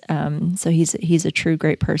sounds. So he's a true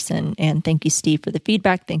great person. And thank you, Steve, for the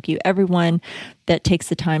feedback. Thank you, everyone that takes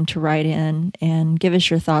the time to write in and give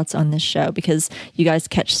us your thoughts on this show, because you guys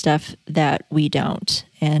catch stuff that we don't.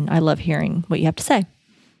 And I love hearing what you have to say.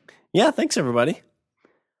 Yeah, thanks, everybody.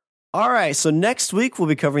 All right, so next week we'll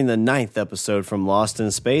be covering the 9th episode from Lost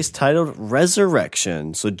in Space, titled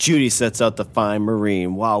Resurrection. So Judy sets out to find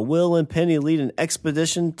Marine, while Will and Penny lead an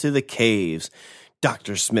expedition to the caves.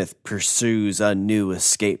 Dr. Smith pursues a new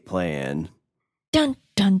escape plan. Dun,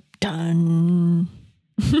 dun, dun.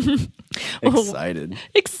 Excited.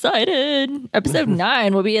 Excited. Episode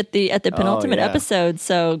 9 will be at the penultimate episode.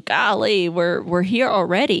 So golly, we're here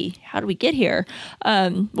already. How do we get here?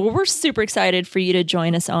 Well, we're super excited for you to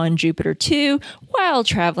join us on Jupiter 2 while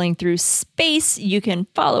traveling through space. You can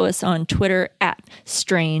follow us on Twitter at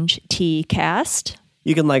StrangeTcast.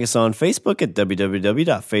 You can like us on Facebook at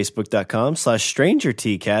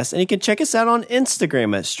www.facebook.com/StrangerTcast, and you can check us out on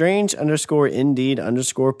Instagram at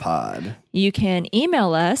strange_indeed_pod. You can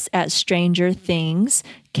email us at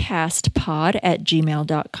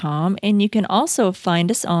strangerthingscastpod@gmail.com, and you can also find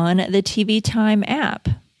us on the TV Time app.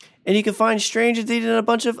 And you can find Strange Indeed and a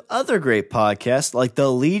bunch of other great podcasts like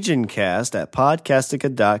the Legion Cast at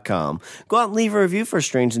podcastica.com. Go out and leave a review for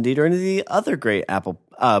Strange Indeed or any of the other great Apple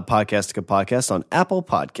Podcastica podcasts on Apple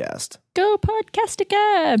Podcast. Go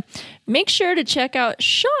Podcastica! Make sure to check out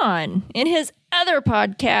Sean in his other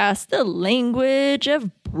podcast, The Language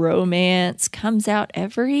of Bromance. Comes out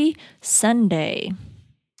every Sunday.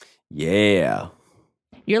 Yeah.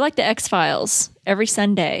 You're like the X-Files. Every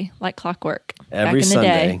Sunday, like clockwork. Every back in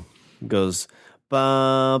Sunday. the day. Goes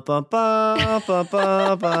ba ba ba ba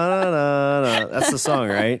ba ba. That's the song,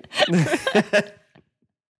 right?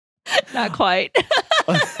 Not quite.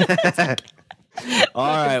 All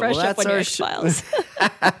right. Well, that's our show.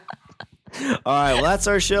 All right. Well, that's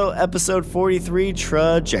our show. Episode 43,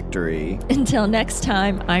 Trajectory. Until next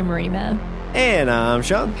time, I'm Rima. And I'm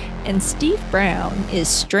Sean. And Steve Brown is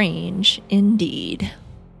strange indeed.